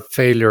our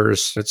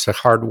failures. It's a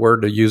hard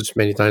word to use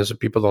many times and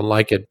people don't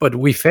like it, but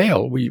we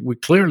fail. We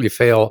clearly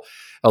fail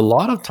a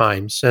lot of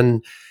times.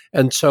 And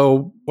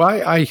so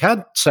I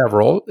had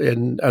several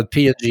at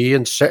P&G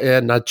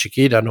and at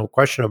Chiquita, no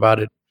question about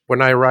it.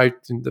 When I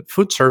arrived in the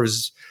food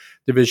service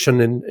division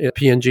in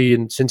P&G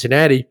in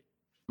Cincinnati,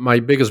 my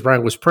biggest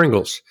brand was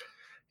Pringles.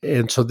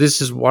 And so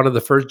this is one of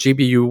the first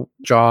GBU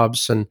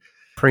jobs, and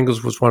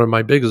Pringles was one of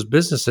my biggest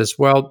businesses.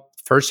 Well,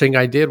 first thing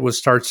I did was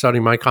start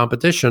studying my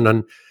competition,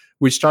 and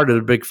we started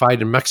a big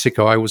fight in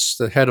Mexico. I was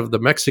the head of the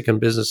Mexican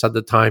business at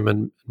the time,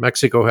 and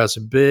Mexico has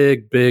a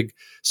big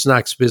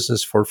snacks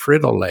business for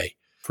Frito-Lay,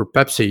 for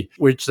Pepsi,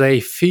 which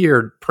they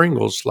feared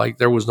Pringles like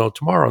there was no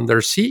tomorrow. And their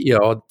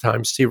CEO at the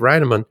time, Steve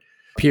Reinemund,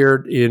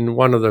 appeared in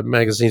one of the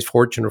magazines,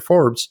 Fortune or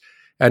Forbes,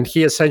 and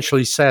he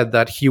essentially said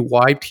that he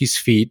wiped his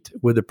feet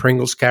with the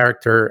Pringles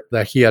character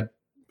that he had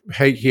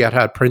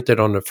printed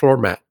on the floor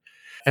mat,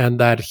 and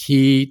that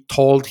he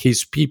told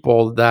his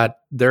people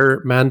that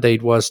their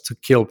mandate was to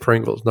kill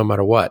Pringles no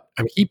matter what.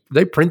 I mean,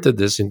 they printed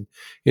this in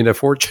a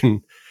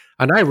Fortune,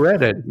 and I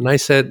read it, and I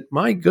said,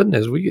 my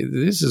goodness,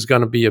 this is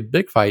going to be a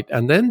big fight.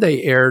 And then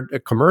they aired a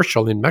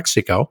commercial in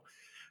Mexico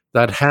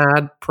that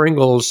had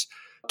Pringles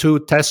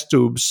 2 test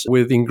tubes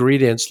with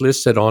ingredients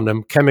listed on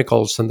them,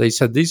 chemicals, and they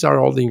said, these are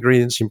all the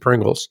ingredients in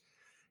Pringles.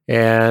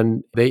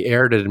 And they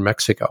aired it in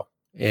Mexico.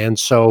 And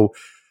so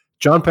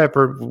John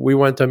Pepper, we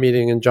went to a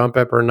meeting, and John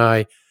Pepper and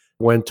I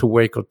went to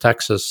Waco,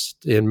 Texas,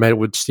 and met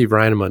with Steve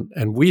Reinemund,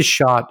 and we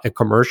shot a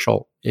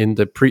commercial in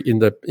the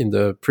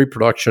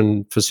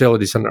pre-production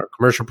facilities and our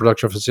commercial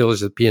production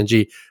facilities at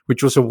P&G,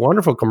 which was a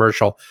wonderful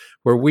commercial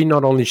where we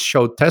not only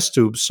showed test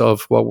tubes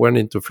of what went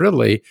into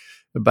Frito-Lay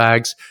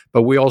bags,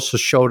 but we also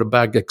showed a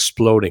bag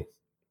exploding.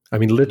 I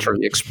mean,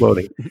 literally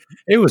exploding.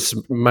 It was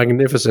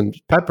magnificent.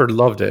 Pepper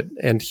loved it.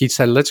 And he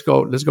said, let's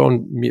go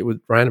and meet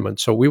with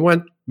Reinemund. So we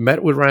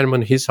met with Reinemund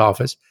in his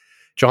office.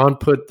 John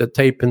put the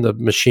tape in the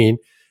machine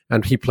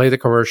and he played the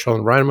commercial,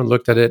 and Reinemund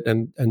looked at it,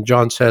 and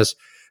John says,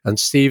 and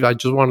Steve, I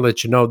just want to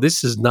let you know,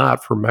 this is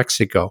not for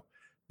Mexico.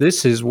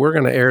 we're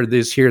going to air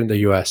this here in the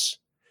U.S.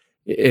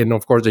 And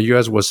of course, the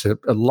U.S. was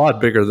a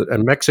lot bigger,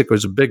 and Mexico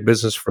is a big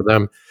business for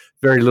them,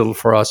 very little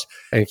for us.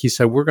 And he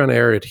said, we're going to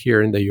air it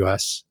here in the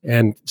U.S.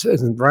 And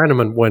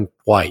Reineman went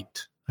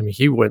white. I mean,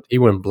 he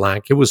went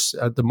blank. It was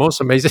the most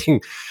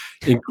amazing,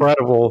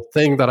 incredible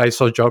thing that I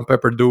saw John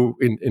Pepper do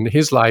in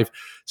his life.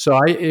 So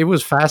it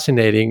was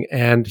fascinating.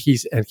 And he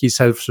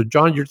said, so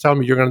John, you're telling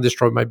me you're going to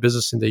destroy my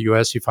business in the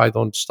U.S. if I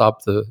don't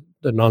stop the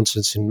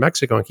nonsense in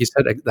Mexico? And he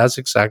said, that's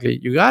exactly,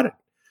 you got it.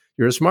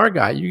 You're a smart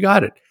guy. You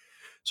got it.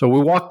 So we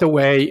walked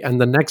away, and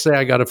the next day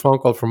I got a phone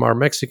call from our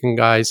Mexican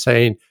guy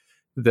saying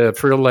the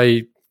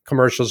Frito-Lay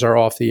commercials are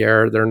off the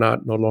air. They're no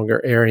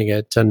longer airing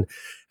it. And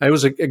it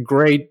was a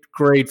great,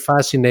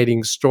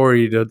 fascinating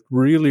story to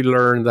really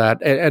learn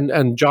that.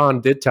 And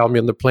John did tell me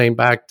on the plane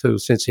back to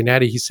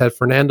Cincinnati, he said,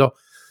 Fernando,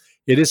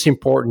 it is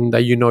important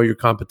that you know your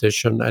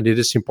competition, and it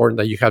is important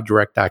that you have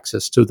direct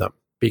access to them,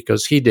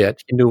 because he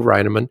did. He knew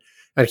Reineman,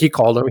 and he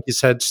called him. He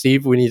said,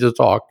 Steve, we need to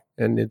talk.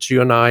 And it's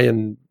you and I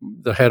and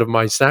the head of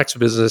my snacks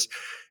business.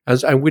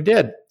 And we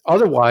did.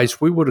 Otherwise,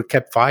 we would have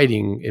kept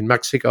fighting in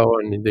Mexico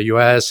and in the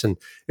US, and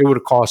it would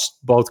have cost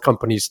both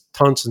companies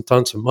tons and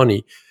tons of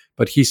money.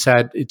 But he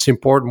said, it's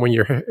important when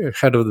you're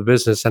head of the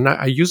business. And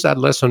I used that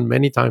lesson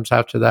many times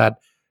after that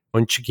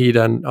on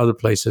Chiquita and other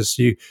places.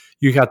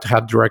 You have to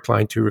have direct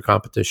line to your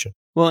competition.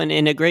 Well,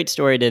 and a great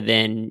story to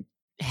then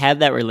have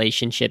that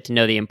relationship, to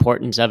know the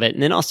importance of it,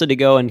 and then also to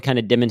go and kind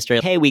of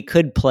demonstrate, hey, we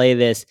could play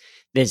this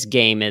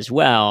game as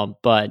well.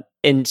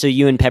 And so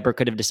you and Pepper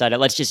could have decided,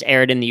 let's just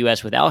air it in the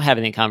US without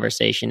having the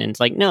conversation. And it's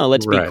like, no,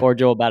 let's be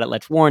cordial about it.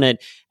 Let's warn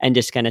it and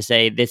just kind of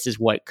say, this is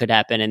what could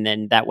happen. And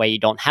then that way you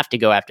don't have to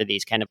go after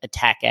these kind of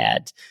attack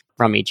ads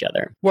from each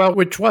other. Well,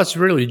 which was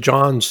really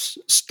John's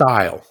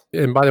style.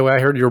 And by the way, I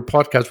heard your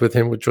podcast with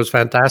him, which was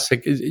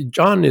fantastic.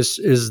 John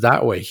is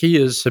that way. He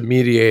is a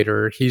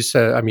mediator. He's,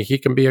 he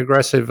can be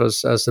aggressive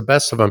as the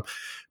best of them.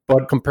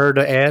 But compared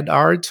to Ed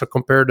Arts or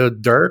compared to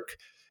Dirk,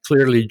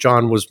 clearly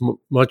John was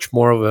much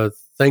more of a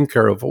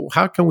thinker of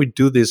how can we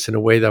do this in a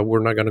way that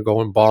we're not going to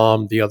go and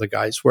bomb the other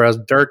guys. Whereas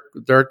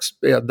Dirk's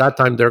at that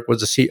time, Dirk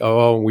was the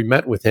COO, and we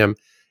met with him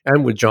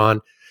and with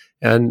John.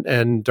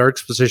 And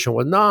Dirk's position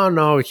was,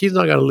 no, he's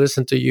not going to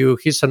listen to you.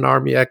 He's an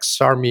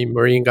ex-Army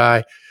Marine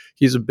guy.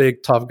 He's a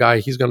big, tough guy.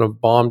 He's going to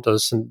bomb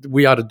us, and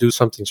we ought to do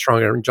something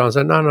stronger. And John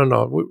said,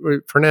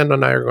 no. Fernando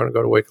and I are going to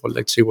go to Waco.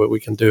 Let's see what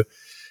we can do.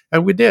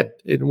 And we did,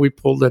 and we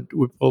pulled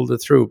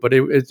it through. But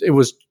it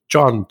was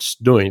John's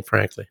doing,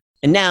 frankly.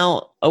 And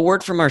now, a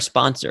word from our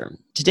sponsor.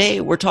 Today,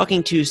 we're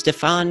talking to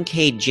Stefan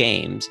K.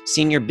 James,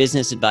 Senior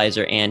Business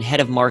Advisor and Head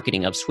of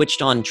Marketing of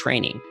Switched On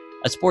Training,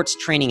 a sports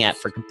training app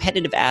for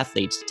competitive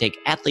athletes to take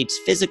athletes'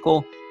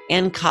 physical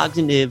and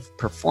cognitive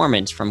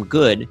performance from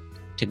good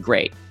to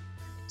great.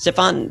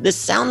 Stefan, this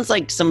sounds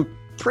like some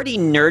pretty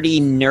nerdy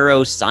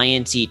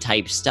neuroscience-y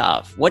type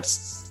stuff.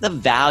 What's the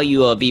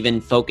value of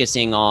even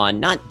focusing on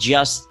not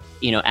just,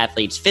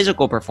 athletes'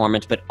 physical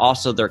performance, but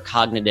also their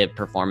cognitive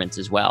performance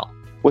as well?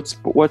 What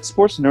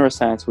sports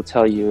neuroscience will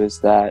tell you is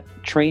that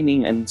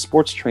training and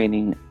sports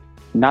training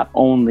not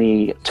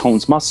only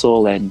tones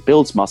muscle and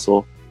builds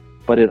muscle,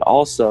 but it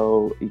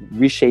also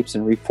reshapes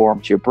and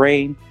reforms your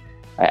brain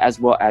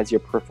as well as your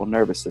peripheral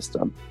nervous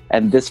system.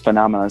 And this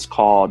phenomenon is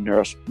called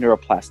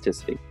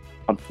neuroplasticity.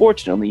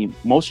 Unfortunately,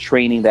 most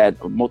training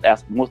that most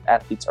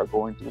athletes are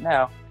going through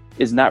now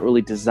is not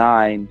really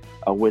designed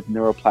with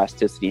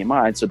neuroplasticity in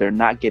mind. So they're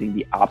not getting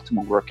the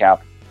optimal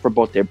workout for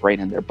both their brain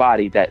and their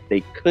body that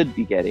they could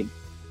be getting.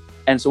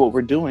 And so what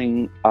we're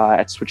doing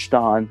at Switched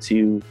On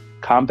to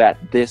combat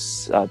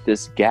this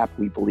gap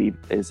we believe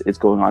is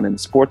going on in the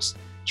sports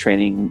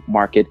training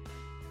market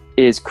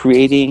is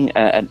creating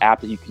an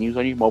app that you can use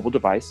on your mobile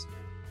device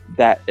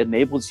that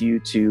enables you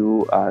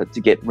to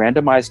get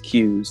randomized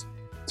cues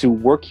to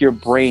work your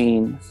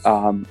brain,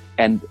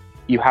 and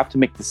you have to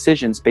make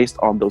decisions based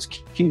on those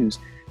cues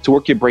to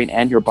work your brain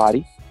and your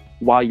body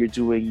while you're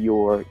doing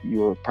your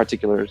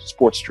particular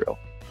sports drill.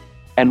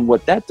 And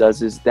what that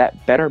does is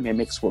that better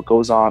mimics what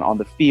goes on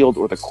the field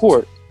or the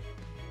court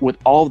with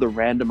all the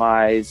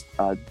randomized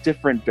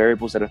different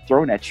variables that are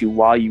thrown at you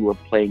while you are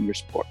playing your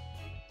sport.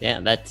 Yeah,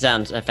 that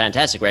sounds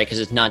fantastic, right? Because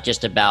it's not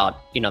just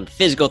about, the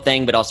physical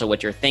thing, but also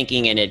what you're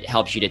thinking, and it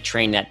helps you to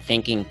train that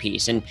thinking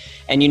piece. And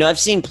I've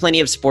seen plenty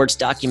of sports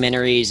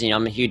documentaries.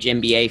 I'm a huge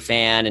NBA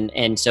fan.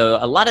 And so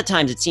a lot of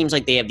times it seems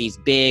like they have these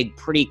big,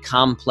 pretty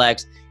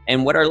complex,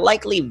 and what are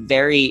likely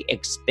very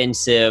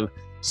expensive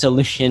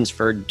solutions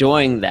for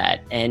doing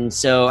that. And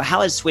so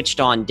how is Switched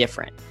On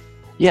different?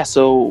 Yeah,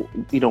 so,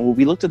 when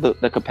we looked at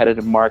the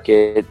competitive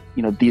market,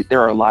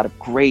 there are a lot of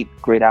great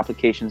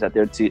applications out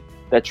there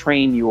that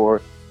train your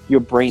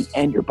brain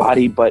and your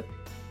body, but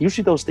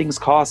usually those things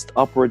cost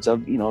upwards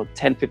of, $10,000,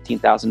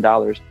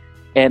 $15,000.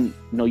 And,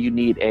 you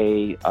need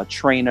a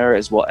trainer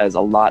as well as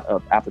a lot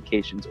of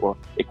applications or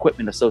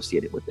equipment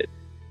associated with it.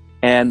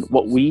 And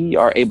what we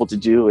are able to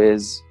do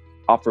is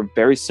offer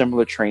very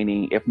similar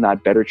training, if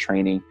not better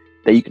training,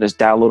 that you can just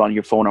download on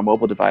your phone or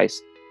mobile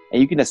device.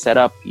 And you can just set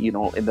up,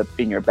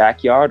 in your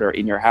backyard or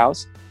in your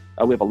house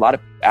We have a lot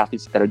of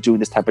athletes that are doing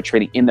this type of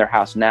training in their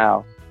house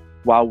now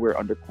while we're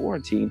under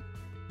quarantine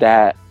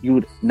that you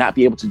would not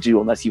be able to do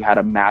unless you had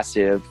a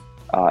massive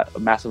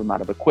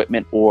amount of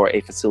equipment or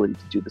a facility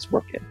to do this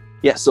work in.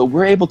 Yeah, so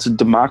we're able to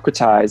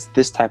democratize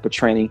this type of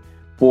training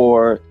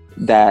for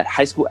that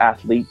high school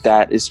athlete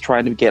that is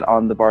trying to get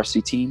on the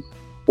varsity team,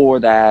 or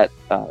that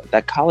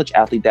college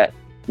athlete that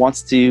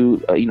wants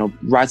to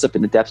rise up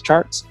in the depth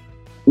charts,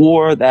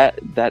 or that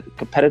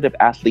competitive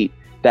athlete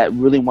that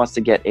really wants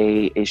to get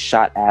a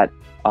shot at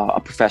a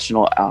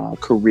professional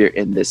career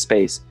in this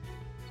space.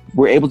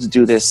 We're able to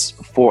do this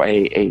for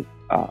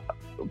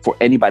for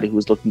anybody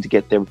who's looking to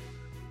get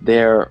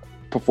their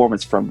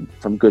performance from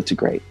good to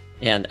great.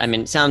 And I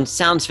mean,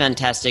 sounds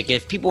fantastic.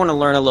 If people want to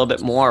learn a little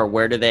bit more,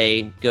 where do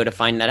they go to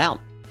find that out?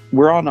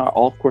 We're on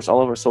all of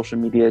our social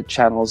media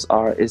channels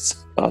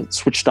is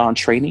Switched On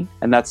Training,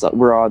 and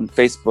we're on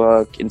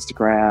Facebook,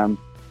 Instagram,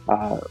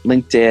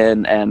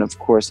 LinkedIn, and of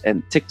course,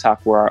 and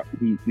TikTok, where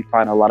we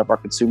find a lot of our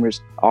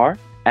consumers are.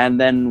 And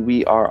then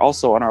we are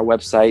also on our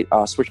website,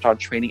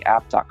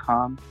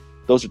 switchedontrainingapp.com.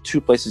 Those are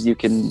two places you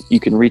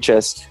can reach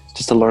us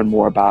just to learn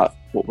more about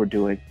what we're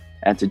doing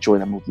and to join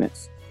the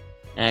movement.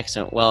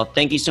 Excellent. Well,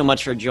 thank you so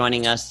much for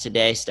joining us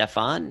today,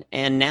 Stefan.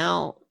 And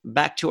now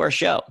back to our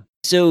show.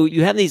 So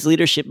you have these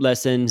leadership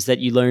lessons that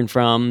you learn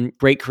from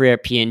great career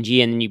at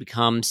P&G, and then you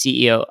become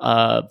CEO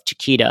of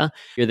Chiquita.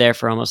 You're there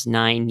for almost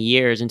 9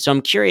 years. And so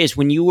I'm curious,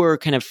 when you were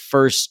kind of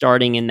first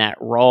starting in that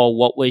role,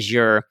 what was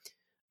your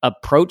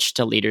approach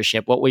to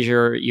leadership? What was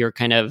your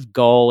kind of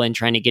goal in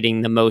trying to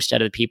getting the most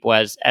out of the people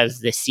as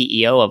the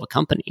CEO of a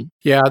company?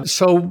 Yeah.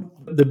 So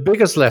the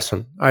biggest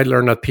lesson I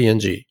learned at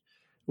P&G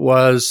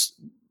was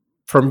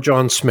from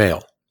John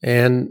Smail.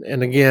 And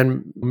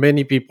again,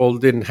 many people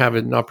didn't have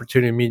an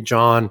opportunity to meet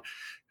John.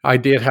 I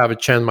did have a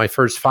chance my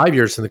first 5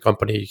 years in the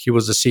company. He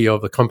was the CEO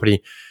of the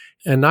company.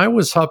 And I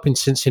was up in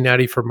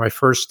Cincinnati for my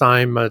first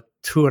time,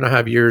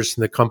 2.5 years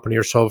in the company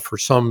or so, for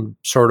some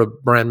sort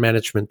of brand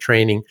management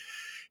training.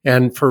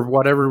 And for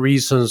whatever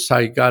reasons,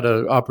 I got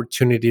an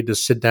opportunity to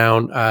sit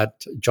down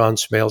at John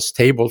Smail's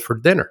table for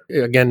dinner.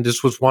 Again,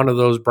 this was one of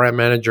those brand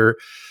manager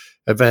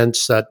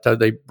events that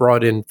they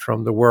brought in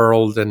from the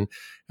world, and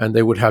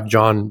they would have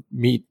John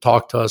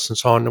talk to us and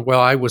so on.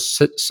 Well, I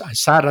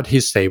sat at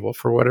his table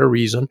for whatever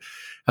reason.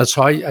 And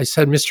so I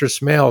said, Mr.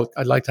 Smail,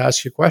 I'd like to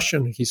ask you a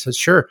question. He said,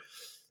 sure,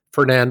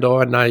 Fernando.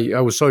 And I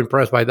was so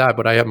impressed by that,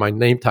 but I had my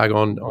name tag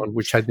on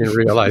which I didn't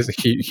realize that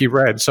he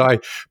read.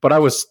 But I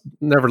was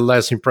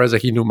nevertheless impressed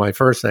that he knew my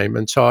first name.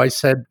 And so I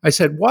said,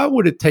 what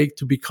would it take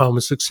to become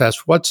a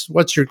success?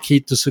 What's your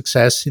key to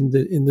success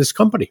in this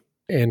company?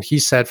 And he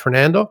said,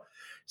 Fernando,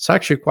 it's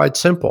actually quite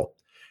simple.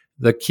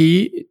 The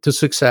key to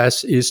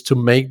success is to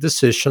make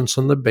decisions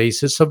on the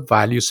basis of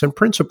values and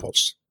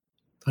principles.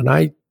 And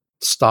I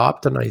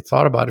stopped and I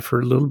thought about it for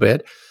a little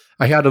bit.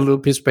 I had a little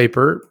piece of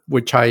paper,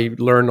 which I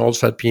learned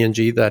also at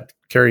P&G, that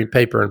carrying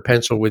paper and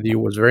pencil with you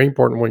was very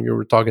important when you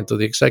were talking to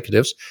the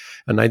executives.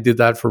 And I did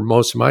that for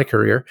most of my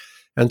career.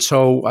 And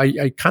so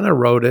I kind of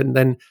wrote it.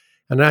 And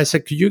I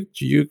said, could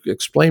you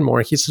explain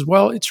more? He says,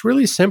 well, it's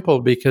really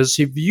simple, because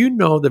if you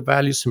know the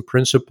values and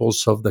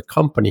principles of the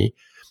company,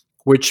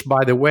 which, by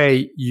the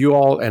way, you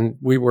all, and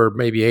we were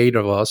maybe 8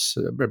 of us,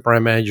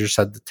 brand managers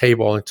at the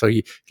table, and so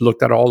he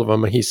looked at all of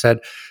them and he said,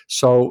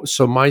 so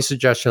my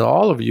suggestion to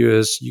all of you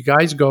is you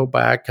guys go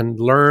back and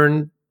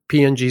learn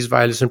P&G's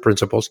values and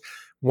principles.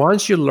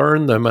 Once you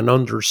learn them and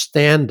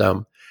understand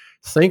them,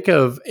 think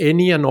of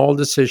any and all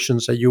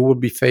decisions that you will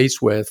be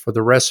faced with for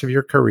the rest of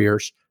your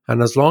careers.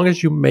 And as long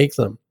as you make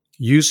them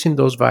using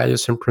those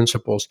values and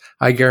principles,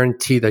 I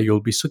guarantee that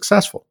you'll be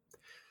successful.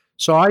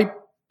 So I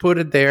put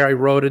it there. I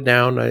wrote it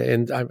down.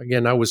 And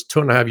again, I was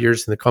 2.5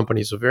 years in the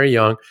company, so very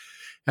young.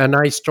 And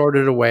I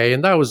started away,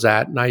 and that was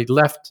that. And I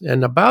left.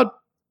 And about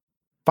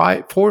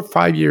 4 or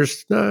 5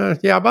 years,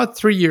 about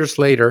 3 years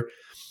later,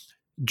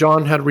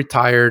 John had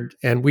retired,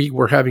 and we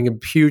were having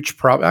a huge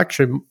problem.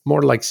 Actually,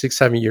 more like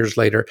 6-7 years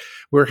later,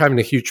 we were having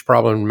a huge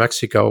problem in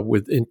Mexico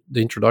with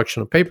the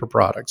introduction of paper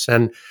products.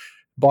 And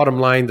bottom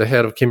line, the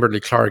head of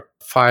Kimberly-Clark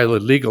filed a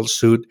legal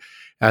suit,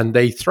 and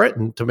they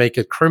threatened to make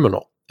it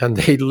criminal. And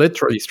they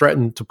literally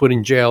threatened to put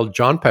in jail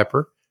John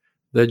Pepper,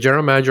 the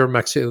general manager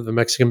of the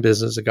Mexican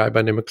business, a guy by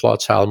the name of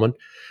Claude Salomon,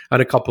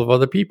 and a couple of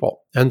other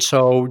people. And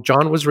so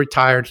John was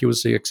retired. He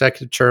was the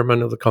executive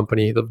chairman of the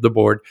company, the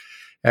board.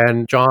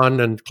 And John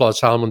and Claude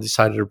Salomon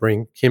decided to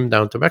bring him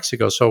down to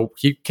Mexico. So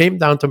he came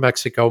down to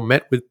Mexico,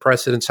 met with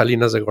President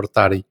Salinas de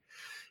Gortari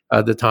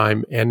at the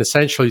time, and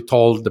essentially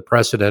told the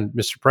president,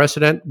 Mr.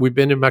 President, we've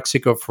been in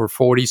Mexico for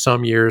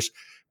 40-some years.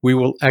 We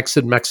will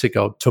exit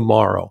Mexico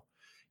tomorrow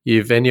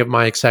if any of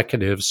my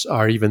executives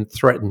are even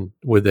threatened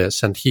with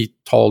this. And he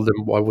told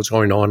them what was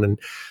going on. And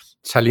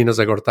Salinas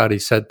de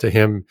Gortari said to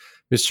him,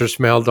 Mr.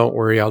 Smail, don't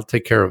worry, I'll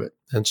take care of it.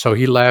 And so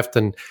he left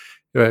and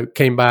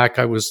came back.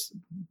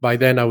 By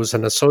then I was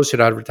an associate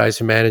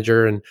advertising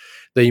manager, and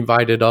they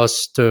invited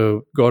us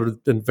to go to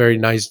a very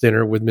nice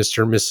dinner with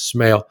Mr. and Mrs.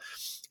 Smail.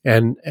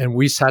 And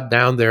we sat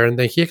down there, and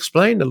then he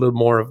explained a little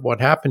more of what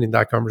happened in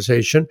that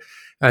conversation.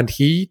 And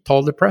he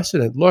told the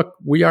president, look,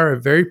 we are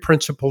a very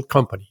principled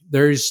company.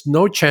 There is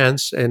no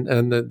chance, and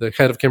the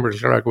head of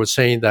Kimberly-Clark was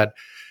saying that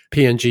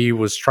P&G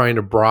was trying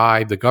to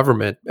bribe the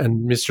government.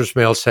 And Mr.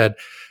 Smale said,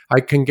 I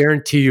can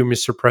guarantee you,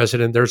 Mr.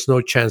 President, there's no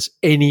chance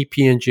any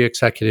P&G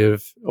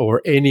executive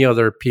or any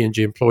other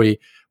P&G employee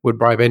would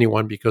bribe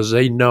anyone, because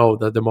they know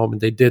that the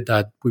moment they did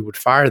that, we would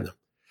fire them.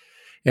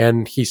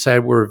 And he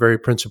said, we're a very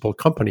principled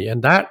company.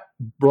 And that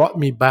brought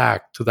me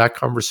back to that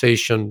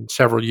conversation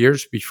several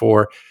years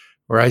before,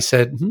 where I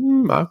said,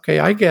 okay,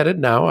 I get it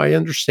now. I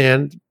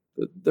understand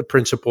the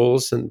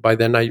principles. And by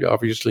then I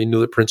obviously knew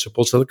the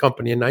principles of the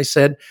company. And I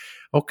said,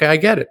 okay, I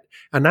get it.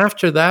 And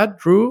after that,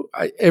 Drew,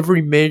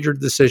 every major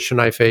decision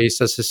I faced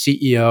as a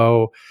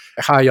CEO,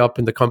 high up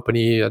in the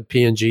company at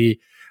P&G,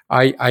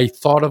 I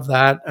thought of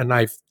that. And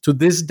to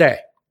this day,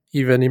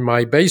 even in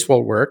my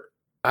baseball work,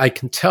 I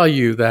can tell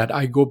you that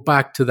I go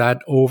back to that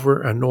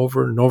over and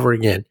over and over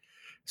again,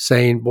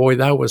 saying, boy,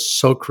 that was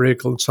so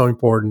critical and so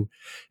important.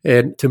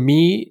 And to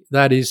me,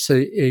 that is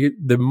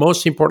the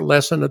most important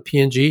lesson at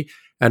P&G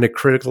and a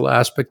critical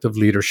aspect of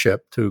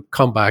leadership, to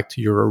come back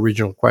to your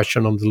original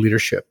question on the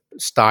leadership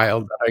style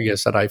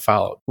that I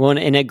followed. Well,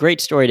 and a great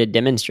story to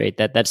demonstrate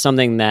that. That's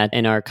something that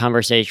in our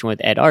conversation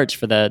with Ed Arts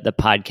for the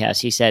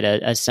podcast, he said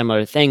a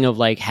similar thing of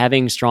like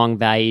having strong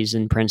values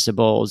and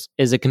principles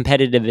is a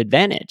competitive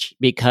advantage,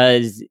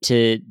 because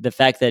to the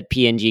fact that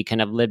P&G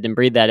kind of lived and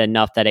breathed that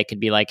enough that it could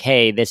be like,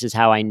 hey, this is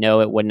how I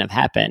know it wouldn't have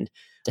happened,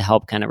 to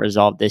help kind of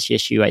resolve this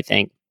issue, I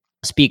think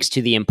speaks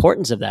to the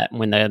importance of that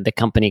when the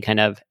company kind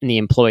of and the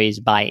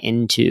employees buy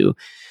into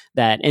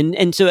that.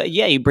 And so,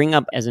 yeah, you bring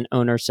up as an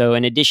owner. So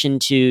in addition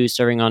to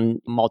serving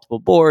on multiple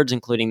boards,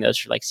 including those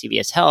for like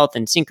CVS Health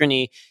and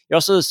Synchrony, you're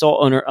also the sole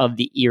owner of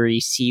the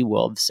Erie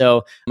Seawolves.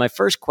 So my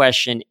first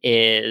question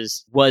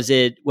is, was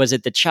it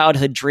the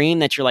childhood dream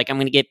that you're like, I'm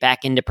going to get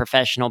back into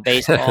professional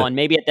baseball? And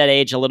maybe at that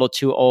age, a little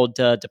too old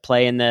to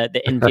play in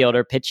the infield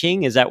or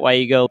pitching. Is that why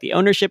you go the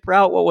ownership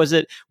route? What was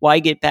it? Why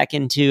get back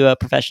into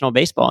professional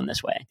baseball in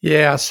this way?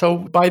 Yeah. So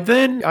by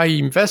then I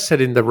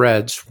invested in the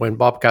Reds when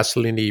Bob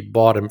Castellini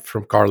bought him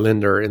from Carl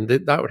Lindner. And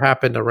that would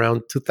happen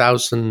around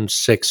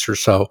 2006 or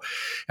so.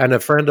 And a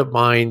friend of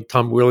mine,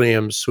 Tom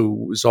Williams,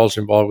 who is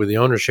also involved with the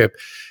ownership,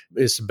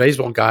 is a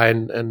baseball guy.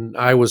 And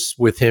I was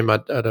with him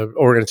at an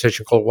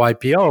organization called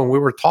YPO. And we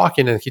were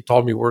talking, and he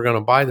told me we're going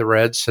to buy the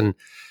Reds. And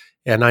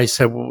I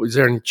said, well, is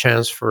there any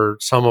chance for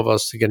some of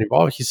us to get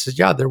involved? He said,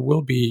 yeah, there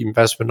will be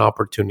investment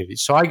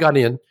opportunities. So I got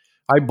in.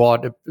 I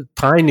bought a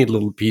tiny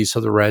little piece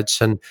of the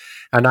Reds, and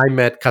I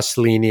met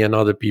Castellini and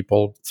other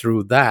people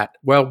through that.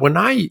 Well, when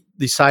I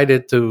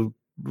decided to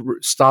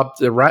stop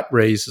the rat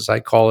race, as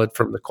I call it,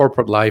 from the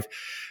corporate life,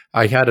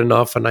 I had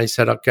enough, and I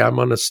said, okay, I'm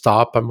going to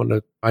stop.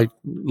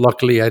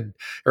 Luckily I'd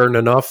earned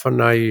enough,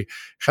 and I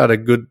had a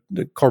good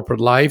corporate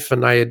life,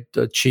 and I had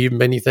achieved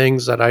many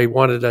things that I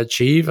wanted to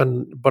achieve.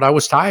 But I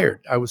was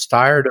tired. I was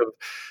tired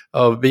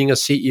of being a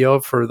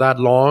CEO for that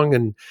long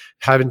and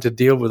having to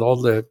deal with all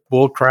the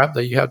bull crap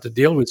that you have to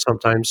deal with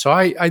sometimes. So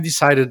I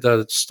decided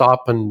to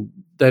stop and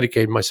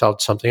dedicate myself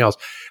to something else.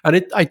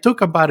 And I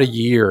took about a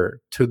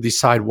year to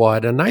decide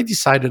what, and I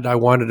decided I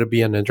wanted to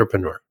be an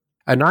entrepreneur.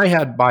 And I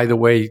had, by the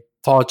way,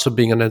 thoughts of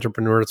being an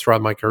entrepreneur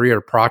throughout my career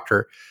at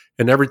Procter.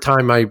 And every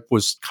time I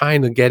was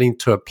kind of getting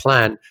to a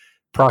plan,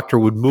 Procter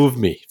would move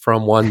me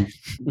from one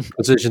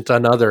position to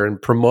another and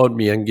promote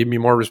me and give me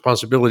more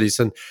responsibilities.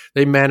 And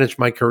they managed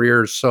my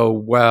career so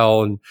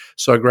well and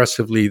so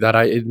aggressively that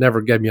it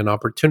never gave me an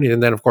opportunity.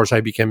 And then, of course, I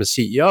became a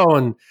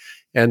CEO,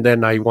 and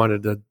then I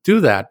wanted to do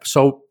that.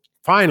 So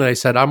finally, I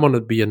said, I'm going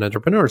to be an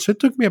entrepreneur. So it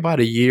took me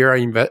about a year.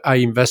 I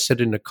invested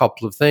in a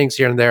couple of things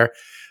here and there.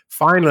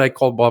 Finally, I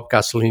called Bob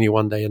Castellini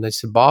one day, and I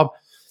said, Bob,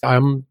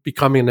 I'm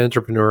becoming an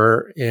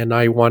entrepreneur, and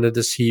I wanted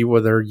to see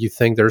whether you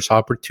think there's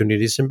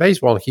opportunities in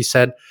baseball. And he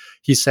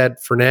said,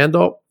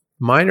 Fernando,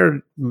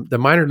 the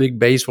minor league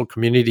baseball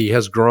community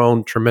has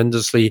grown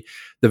tremendously.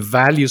 The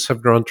values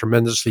have grown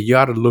tremendously. You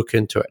ought to look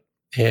into it.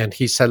 And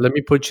he said, let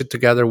me put you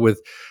together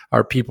with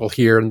our people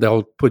here, and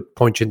they'll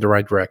point you in the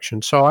right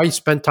direction. So I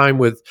spent time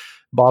with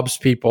Bob's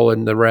people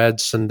in the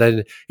Reds, and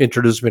then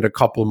introduced me to a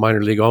couple of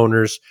minor league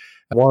owners.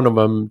 One of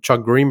them,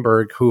 Chuck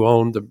Greenberg, who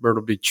owned the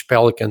Myrtle Beach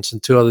Pelicans,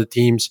 and two other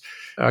teams,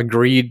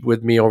 agreed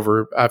with me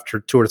after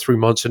 2 or 3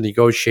 months of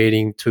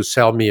negotiating to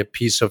sell me a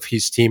piece of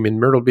his team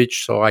in Myrtle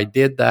Beach. So I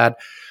did that.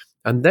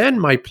 And then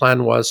my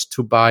plan was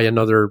to buy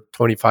another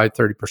 25,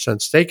 30%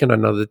 stake in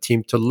another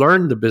team to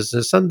learn the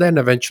business and then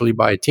eventually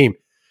buy a team.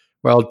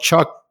 Well,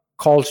 Chuck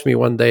calls me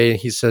one day and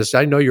he says,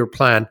 I know your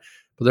plan,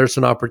 but there's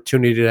an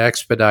opportunity to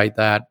expedite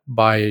that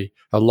by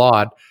a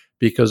lot,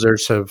 because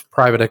there's a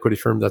private equity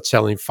firm that's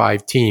selling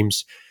 5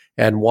 teams,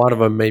 and one of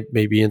them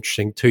may be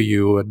interesting to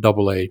you, a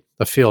AA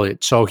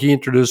affiliate. So he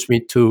introduced me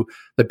to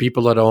the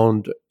people that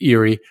owned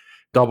Erie,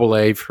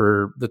 AA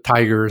for the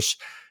Tigers,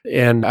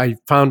 and I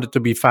found it to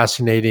be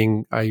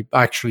fascinating.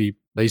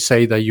 They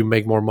say that you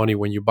make more money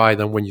when you buy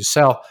than when you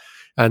sell,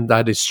 and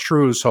that is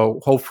true. So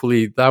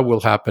hopefully that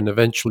will happen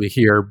eventually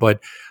here.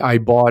 But I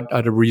bought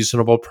at a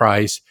reasonable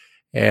price,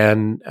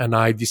 and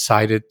I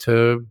decided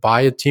to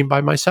buy a team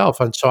by myself.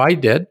 And so I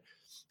did.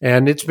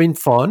 And it's been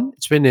fun.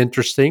 It's been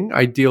interesting.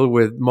 I deal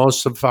with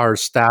most of our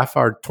staff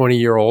are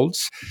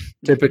 20-year-olds,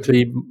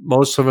 typically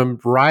most of them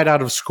right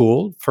out of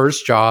school,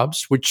 first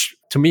jobs, which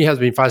to me has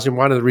been fascinating.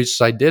 One of the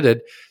reasons I did it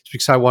is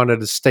because I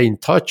wanted to stay in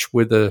touch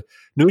with the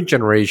new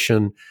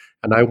generation,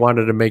 and I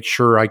wanted to make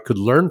sure I could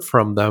learn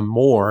from them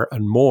more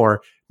and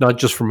more, not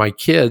just from my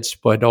kids,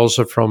 but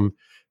also from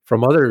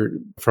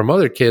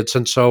other kids.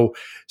 And so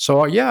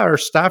yeah, our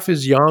staff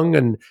is young,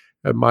 and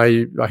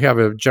I have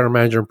a general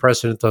manager and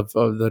president of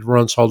that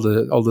runs all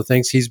the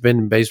things. He's been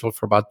in baseball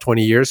for about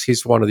 20 years.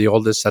 He's one of the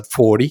oldest at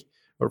 40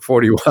 or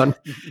 41.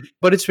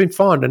 But it's been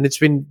fun, and it's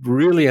been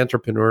really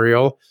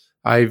entrepreneurial.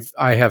 I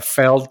have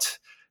felt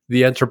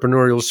the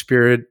entrepreneurial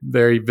spirit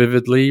very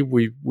vividly.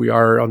 We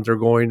are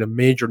undergoing a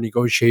major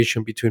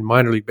negotiation between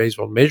minor league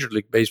baseball and Major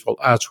League Baseball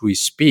as we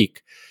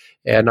speak.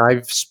 And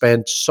I've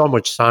spent so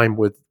much time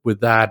with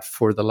that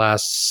for the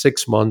last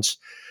 6 months,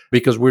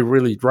 because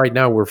right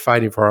now we're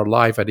fighting for our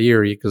life at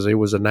Erie, because it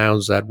was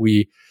announced that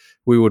we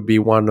would be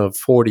one of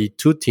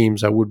 42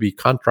 teams that would be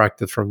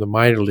contracted from the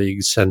minor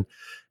leagues, and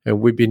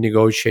we've been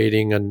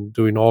negotiating and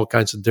doing all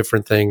kinds of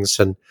different things,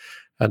 and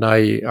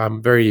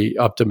I'm very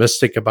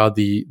optimistic about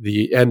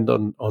the end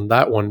on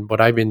that one.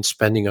 But I've been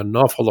spending an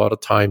awful lot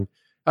of time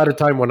at a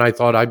time when I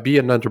thought I'd be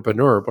an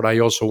entrepreneur, but I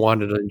also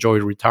wanted to enjoy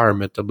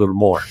retirement a little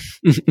more.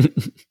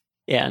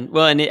 Yeah,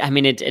 well, and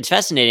it's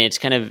fascinating. It's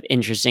kind of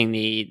interesting.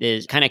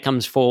 The kind of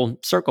comes full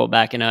circle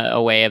back in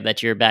a way of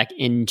that you're back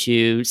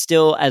into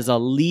still as a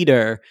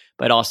leader,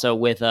 but also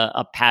with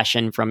a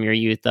passion from your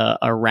youth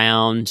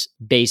around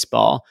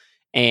baseball,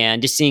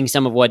 and just seeing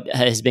some of what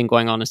has been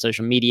going on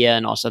social media,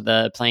 and also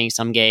the playing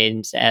some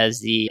games as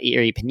the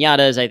Erie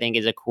Piñatas, I think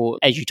is a cool,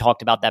 as you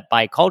talked about that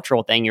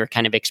bicultural thing, you're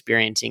kind of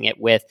experiencing it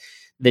with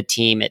the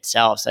team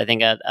itself. So I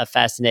think a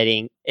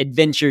fascinating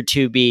adventure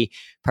to be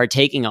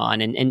partaking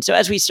on. And so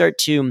as we start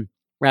to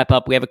wrap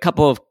up, we have a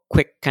couple of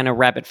quick kind of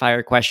rapid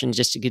fire questions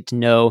just to get to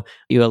know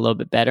you a little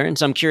bit better. And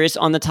so I'm curious,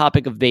 on the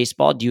topic of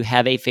baseball, do you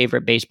have a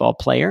favorite baseball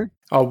player?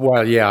 Oh,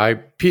 well, yeah.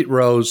 Pete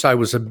Rose, I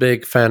was a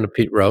big fan of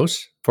Pete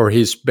Rose for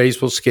his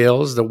baseball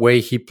skills, the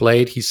way he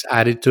played, his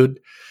attitude.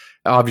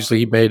 Obviously,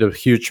 he made a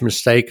huge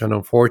mistake, and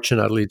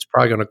unfortunately, it's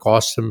probably going to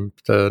cost him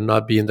to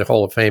not be in the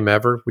Hall of Fame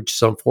ever, which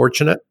is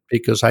unfortunate,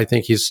 because I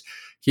think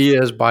he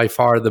is by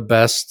far the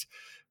best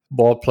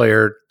ball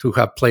player to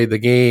have played the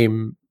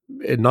game,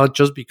 and not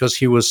just because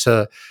he was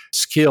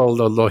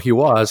skilled, although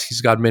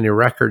he's got many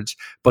records,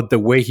 but the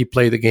way he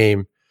played the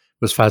game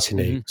was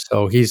fascinating.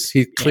 So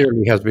he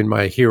clearly has been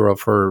my hero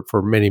for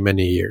many,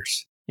 many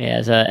years. Yeah,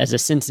 as a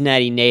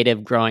Cincinnati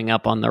native growing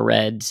up on the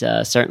Reds,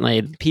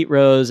 certainly Pete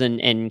Rose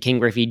and King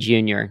Griffey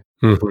Jr.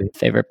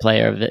 Favorite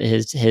player of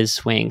his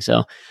swing.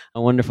 So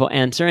a wonderful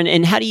answer.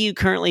 And how do you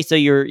currently? So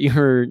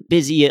you're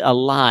busy a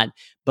lot,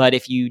 but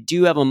if you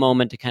do have a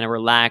moment to kind of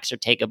relax or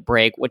take a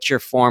break, what's your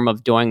form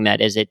of doing that?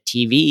 Is it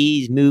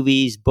TVs,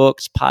 movies,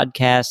 books,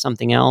 podcasts,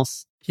 something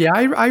else? Yeah,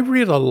 I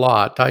read a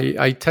lot.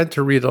 I tend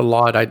to read a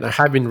lot. I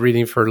have been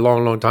reading for a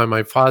long, long time.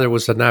 My father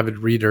was an avid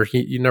reader.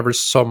 You never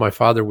saw my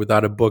father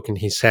without a book in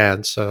his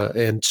hands.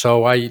 And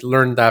so I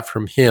learned that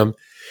from him.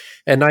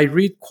 And I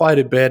read quite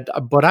a bit,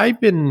 but I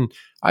didn't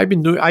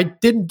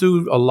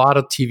do a lot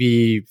of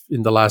TV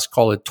in the last,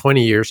 call it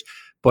 20 years,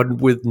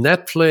 but with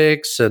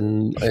Netflix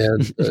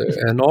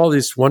and all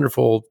this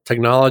wonderful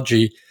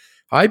technology,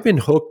 I've been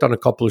hooked on a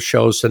couple of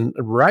shows, and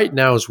right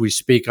now as we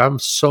speak, I'm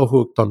so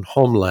hooked on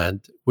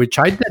Homeland, which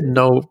I didn't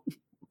know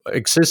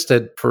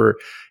existed for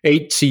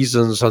 8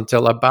 seasons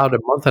until about a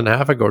month and a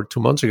half ago or 2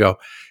 months ago.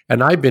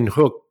 And I've been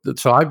hooked.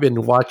 So I've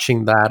been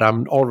watching that.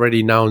 I'm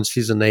already now in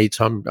season 8,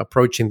 so I'm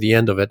approaching the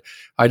end of it.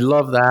 I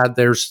love that.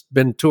 There's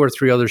been 2 or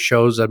 3 other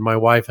shows that my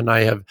wife and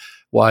I have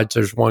watched.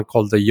 There's one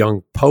called The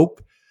Young Pope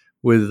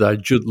with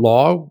Jude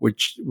Law,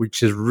 which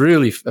is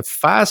really a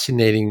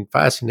fascinating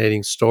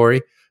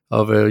story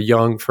of a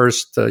young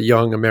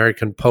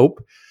American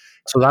pope.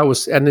 So that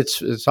was, and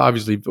it's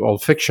obviously all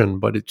fiction,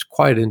 but it's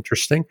quite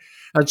interesting.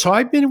 And so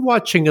I've been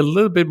watching a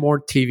little bit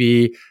more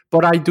TV,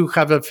 but I do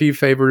have a few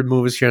favorite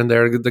movies here and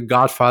there. The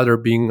Godfather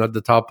being at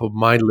the top of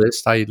my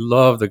list. I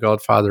love The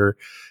Godfather,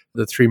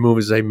 the 3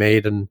 movies they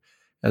made, and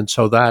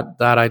so that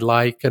I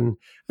like, and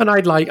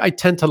I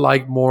tend to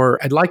like more.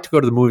 I'd like to go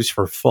to the movies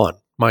for fun.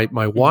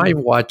 My wife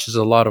watches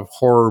a lot of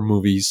horror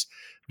movies,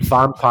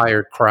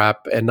 vampire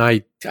crap, and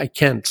I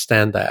can't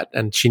stand that,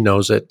 and she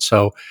knows it.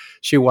 So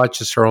she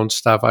watches her own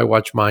stuff. I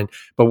watch mine.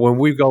 But when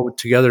we go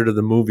together to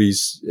the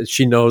movies,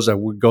 she knows that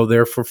we go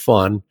there for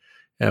fun,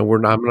 and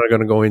I'm not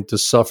going to go in to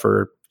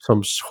suffer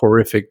some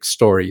horrific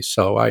story.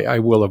 So I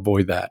will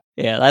avoid that.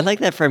 Yeah, I like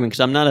that framing, because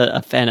I'm not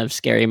a fan of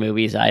scary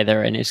movies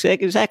either. And it's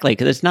exactly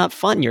because it's not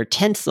fun. You're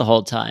tense the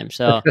whole time.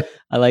 So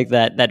I like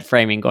that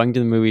framing, going to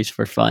the movies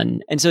for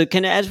fun. And so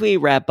kind of as we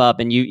wrap up,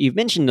 and you've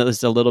mentioned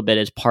this a little bit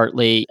as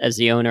partly as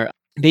the owner,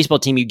 baseball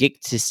team, you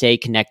get to stay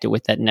connected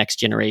with that next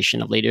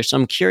generation of leaders. So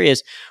I'm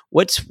curious,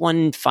 what's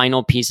one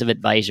final piece of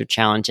advice or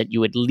challenge that you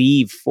would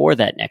leave for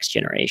that next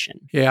generation?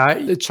 Yeah,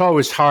 it's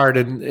always hard.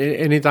 And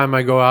anytime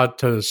I go out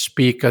to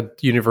speak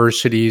at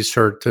universities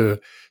or to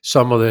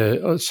some of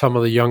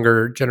the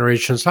younger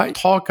generations, I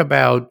talk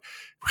about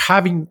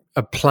having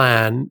a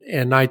plan,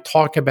 and I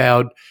talk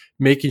about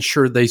making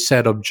sure they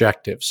set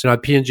objectives.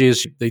 At P&G,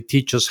 they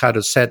teach us how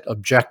to set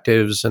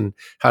objectives and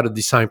how to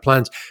design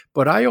plans.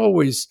 But I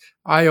always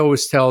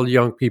tell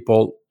young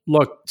people,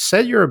 look,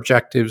 set your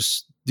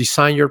objectives,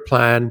 design your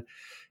plan,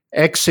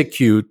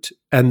 execute,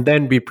 and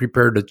then be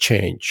prepared to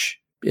change.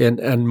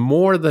 And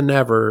more than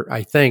ever,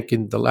 I think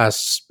in the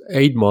last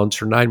 8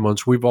 months or 9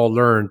 months, we've all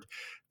learned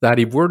that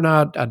if we're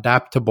not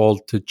adaptable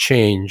to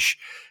change,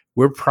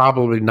 we're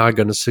probably not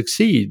going to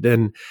succeed.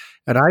 And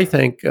I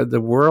think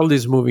the world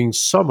is moving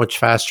so much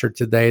faster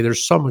today.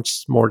 There's so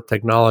much more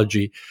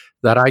technology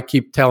that I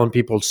keep telling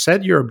people,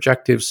 set your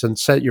objectives and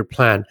set your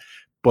plan,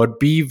 but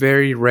be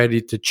very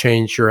ready to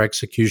change your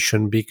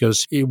execution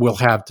because it will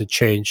have to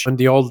change. In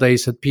the old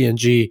days at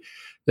P&G,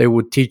 they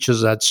would teach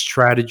us that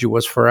strategy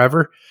was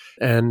forever.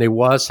 And it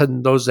was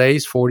in those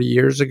days, 40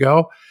 years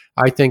ago.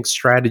 I think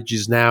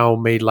strategies now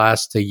may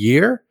last a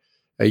year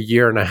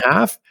and a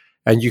half.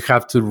 And you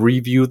have to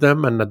review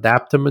them and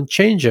adapt them and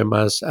change them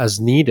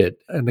as needed.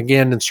 And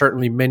again, and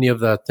certainly many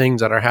of the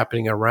things that are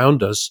happening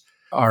around us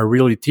are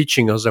really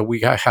teaching us that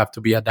we have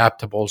to be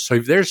adaptable. So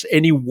if there's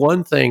any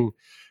one thing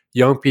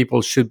young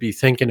people should be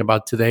thinking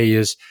about today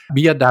is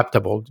be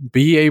adaptable,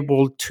 be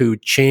able to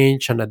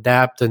change and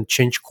adapt and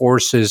change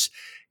courses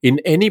in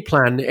any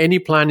plan. Any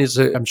plan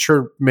I'm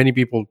sure many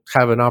people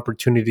have an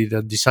opportunity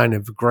to design a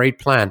great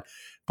plan,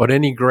 but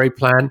any great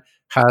plan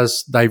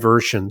has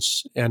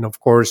diversions. And of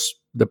course,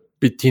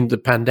 between the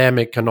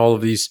pandemic and all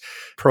of these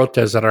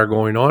protests that are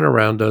going on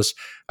around us,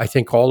 I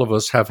think all of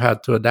us have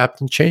had to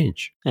adapt and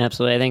change.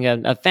 Absolutely. I think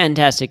a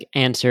fantastic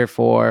answer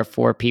for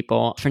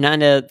people.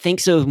 Fernando,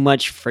 thanks so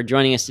much for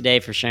joining us today,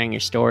 for sharing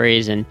your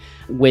stories and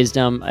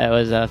wisdom. It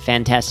was a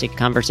fantastic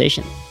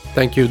conversation.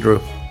 Thank you,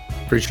 Drew.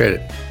 Appreciate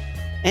it.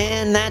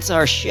 And that's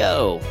our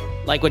show.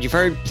 Like what you've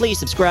heard, please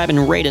subscribe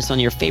and rate us on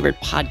your favorite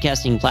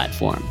podcasting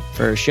platform.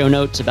 For show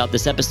notes about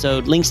this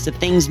episode, links to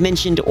things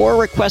mentioned,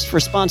 or requests for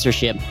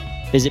sponsorship,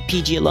 visit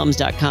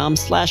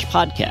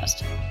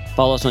pgalums.com/podcast.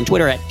 Follow us on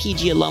Twitter at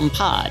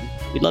pgalumpod.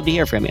 We'd love to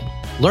hear from you.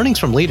 Learnings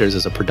from Leaders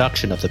is a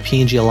production of the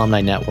P&G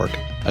Alumni Network,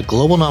 a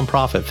global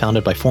nonprofit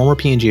founded by former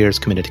P&Gers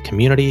committed to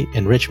community,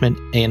 enrichment,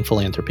 and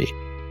philanthropy.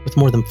 With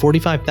more than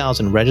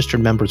 45,000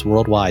 registered members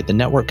worldwide, the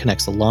network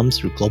connects alums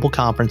through global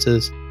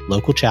conferences,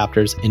 local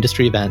chapters,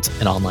 industry events,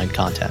 and online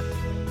content.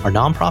 Our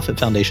nonprofit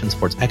foundation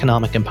supports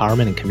economic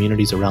empowerment in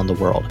communities around the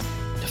world.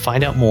 To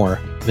find out more,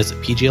 visit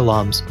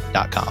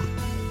pgalums.com.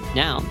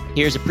 Now,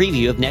 here's a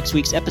preview of next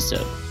week's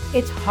episode.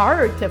 It's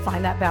hard to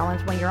find that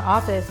balance when your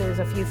office is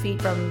a few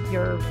feet from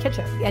your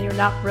kitchen and you're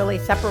not really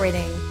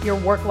separating your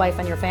work life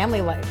and your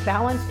family life.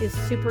 Balance is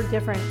super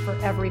different for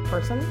every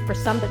person. For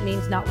some, it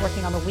means not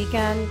working on the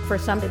weekend. For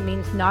some, it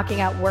means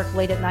knocking out work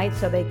late at night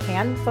so they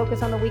can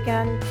focus on the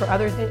weekend. For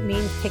others, it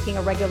means taking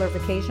a regular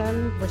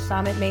vacation. For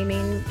some, it may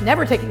mean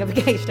never taking a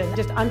vacation.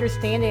 Just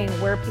understanding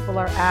where people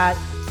are at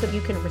so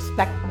you can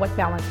respect what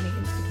balance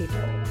means to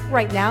people.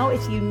 Right now,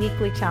 it's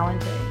uniquely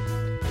challenging.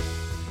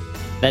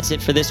 That's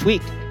it for this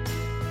week.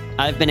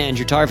 I've been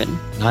Andrew Tarvin.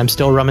 I'm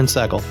still Raman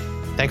Sehgal.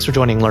 Thanks for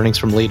joining Learnings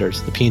from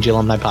Leaders, the P&G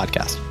Alumni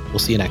Podcast. We'll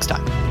see you next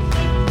time.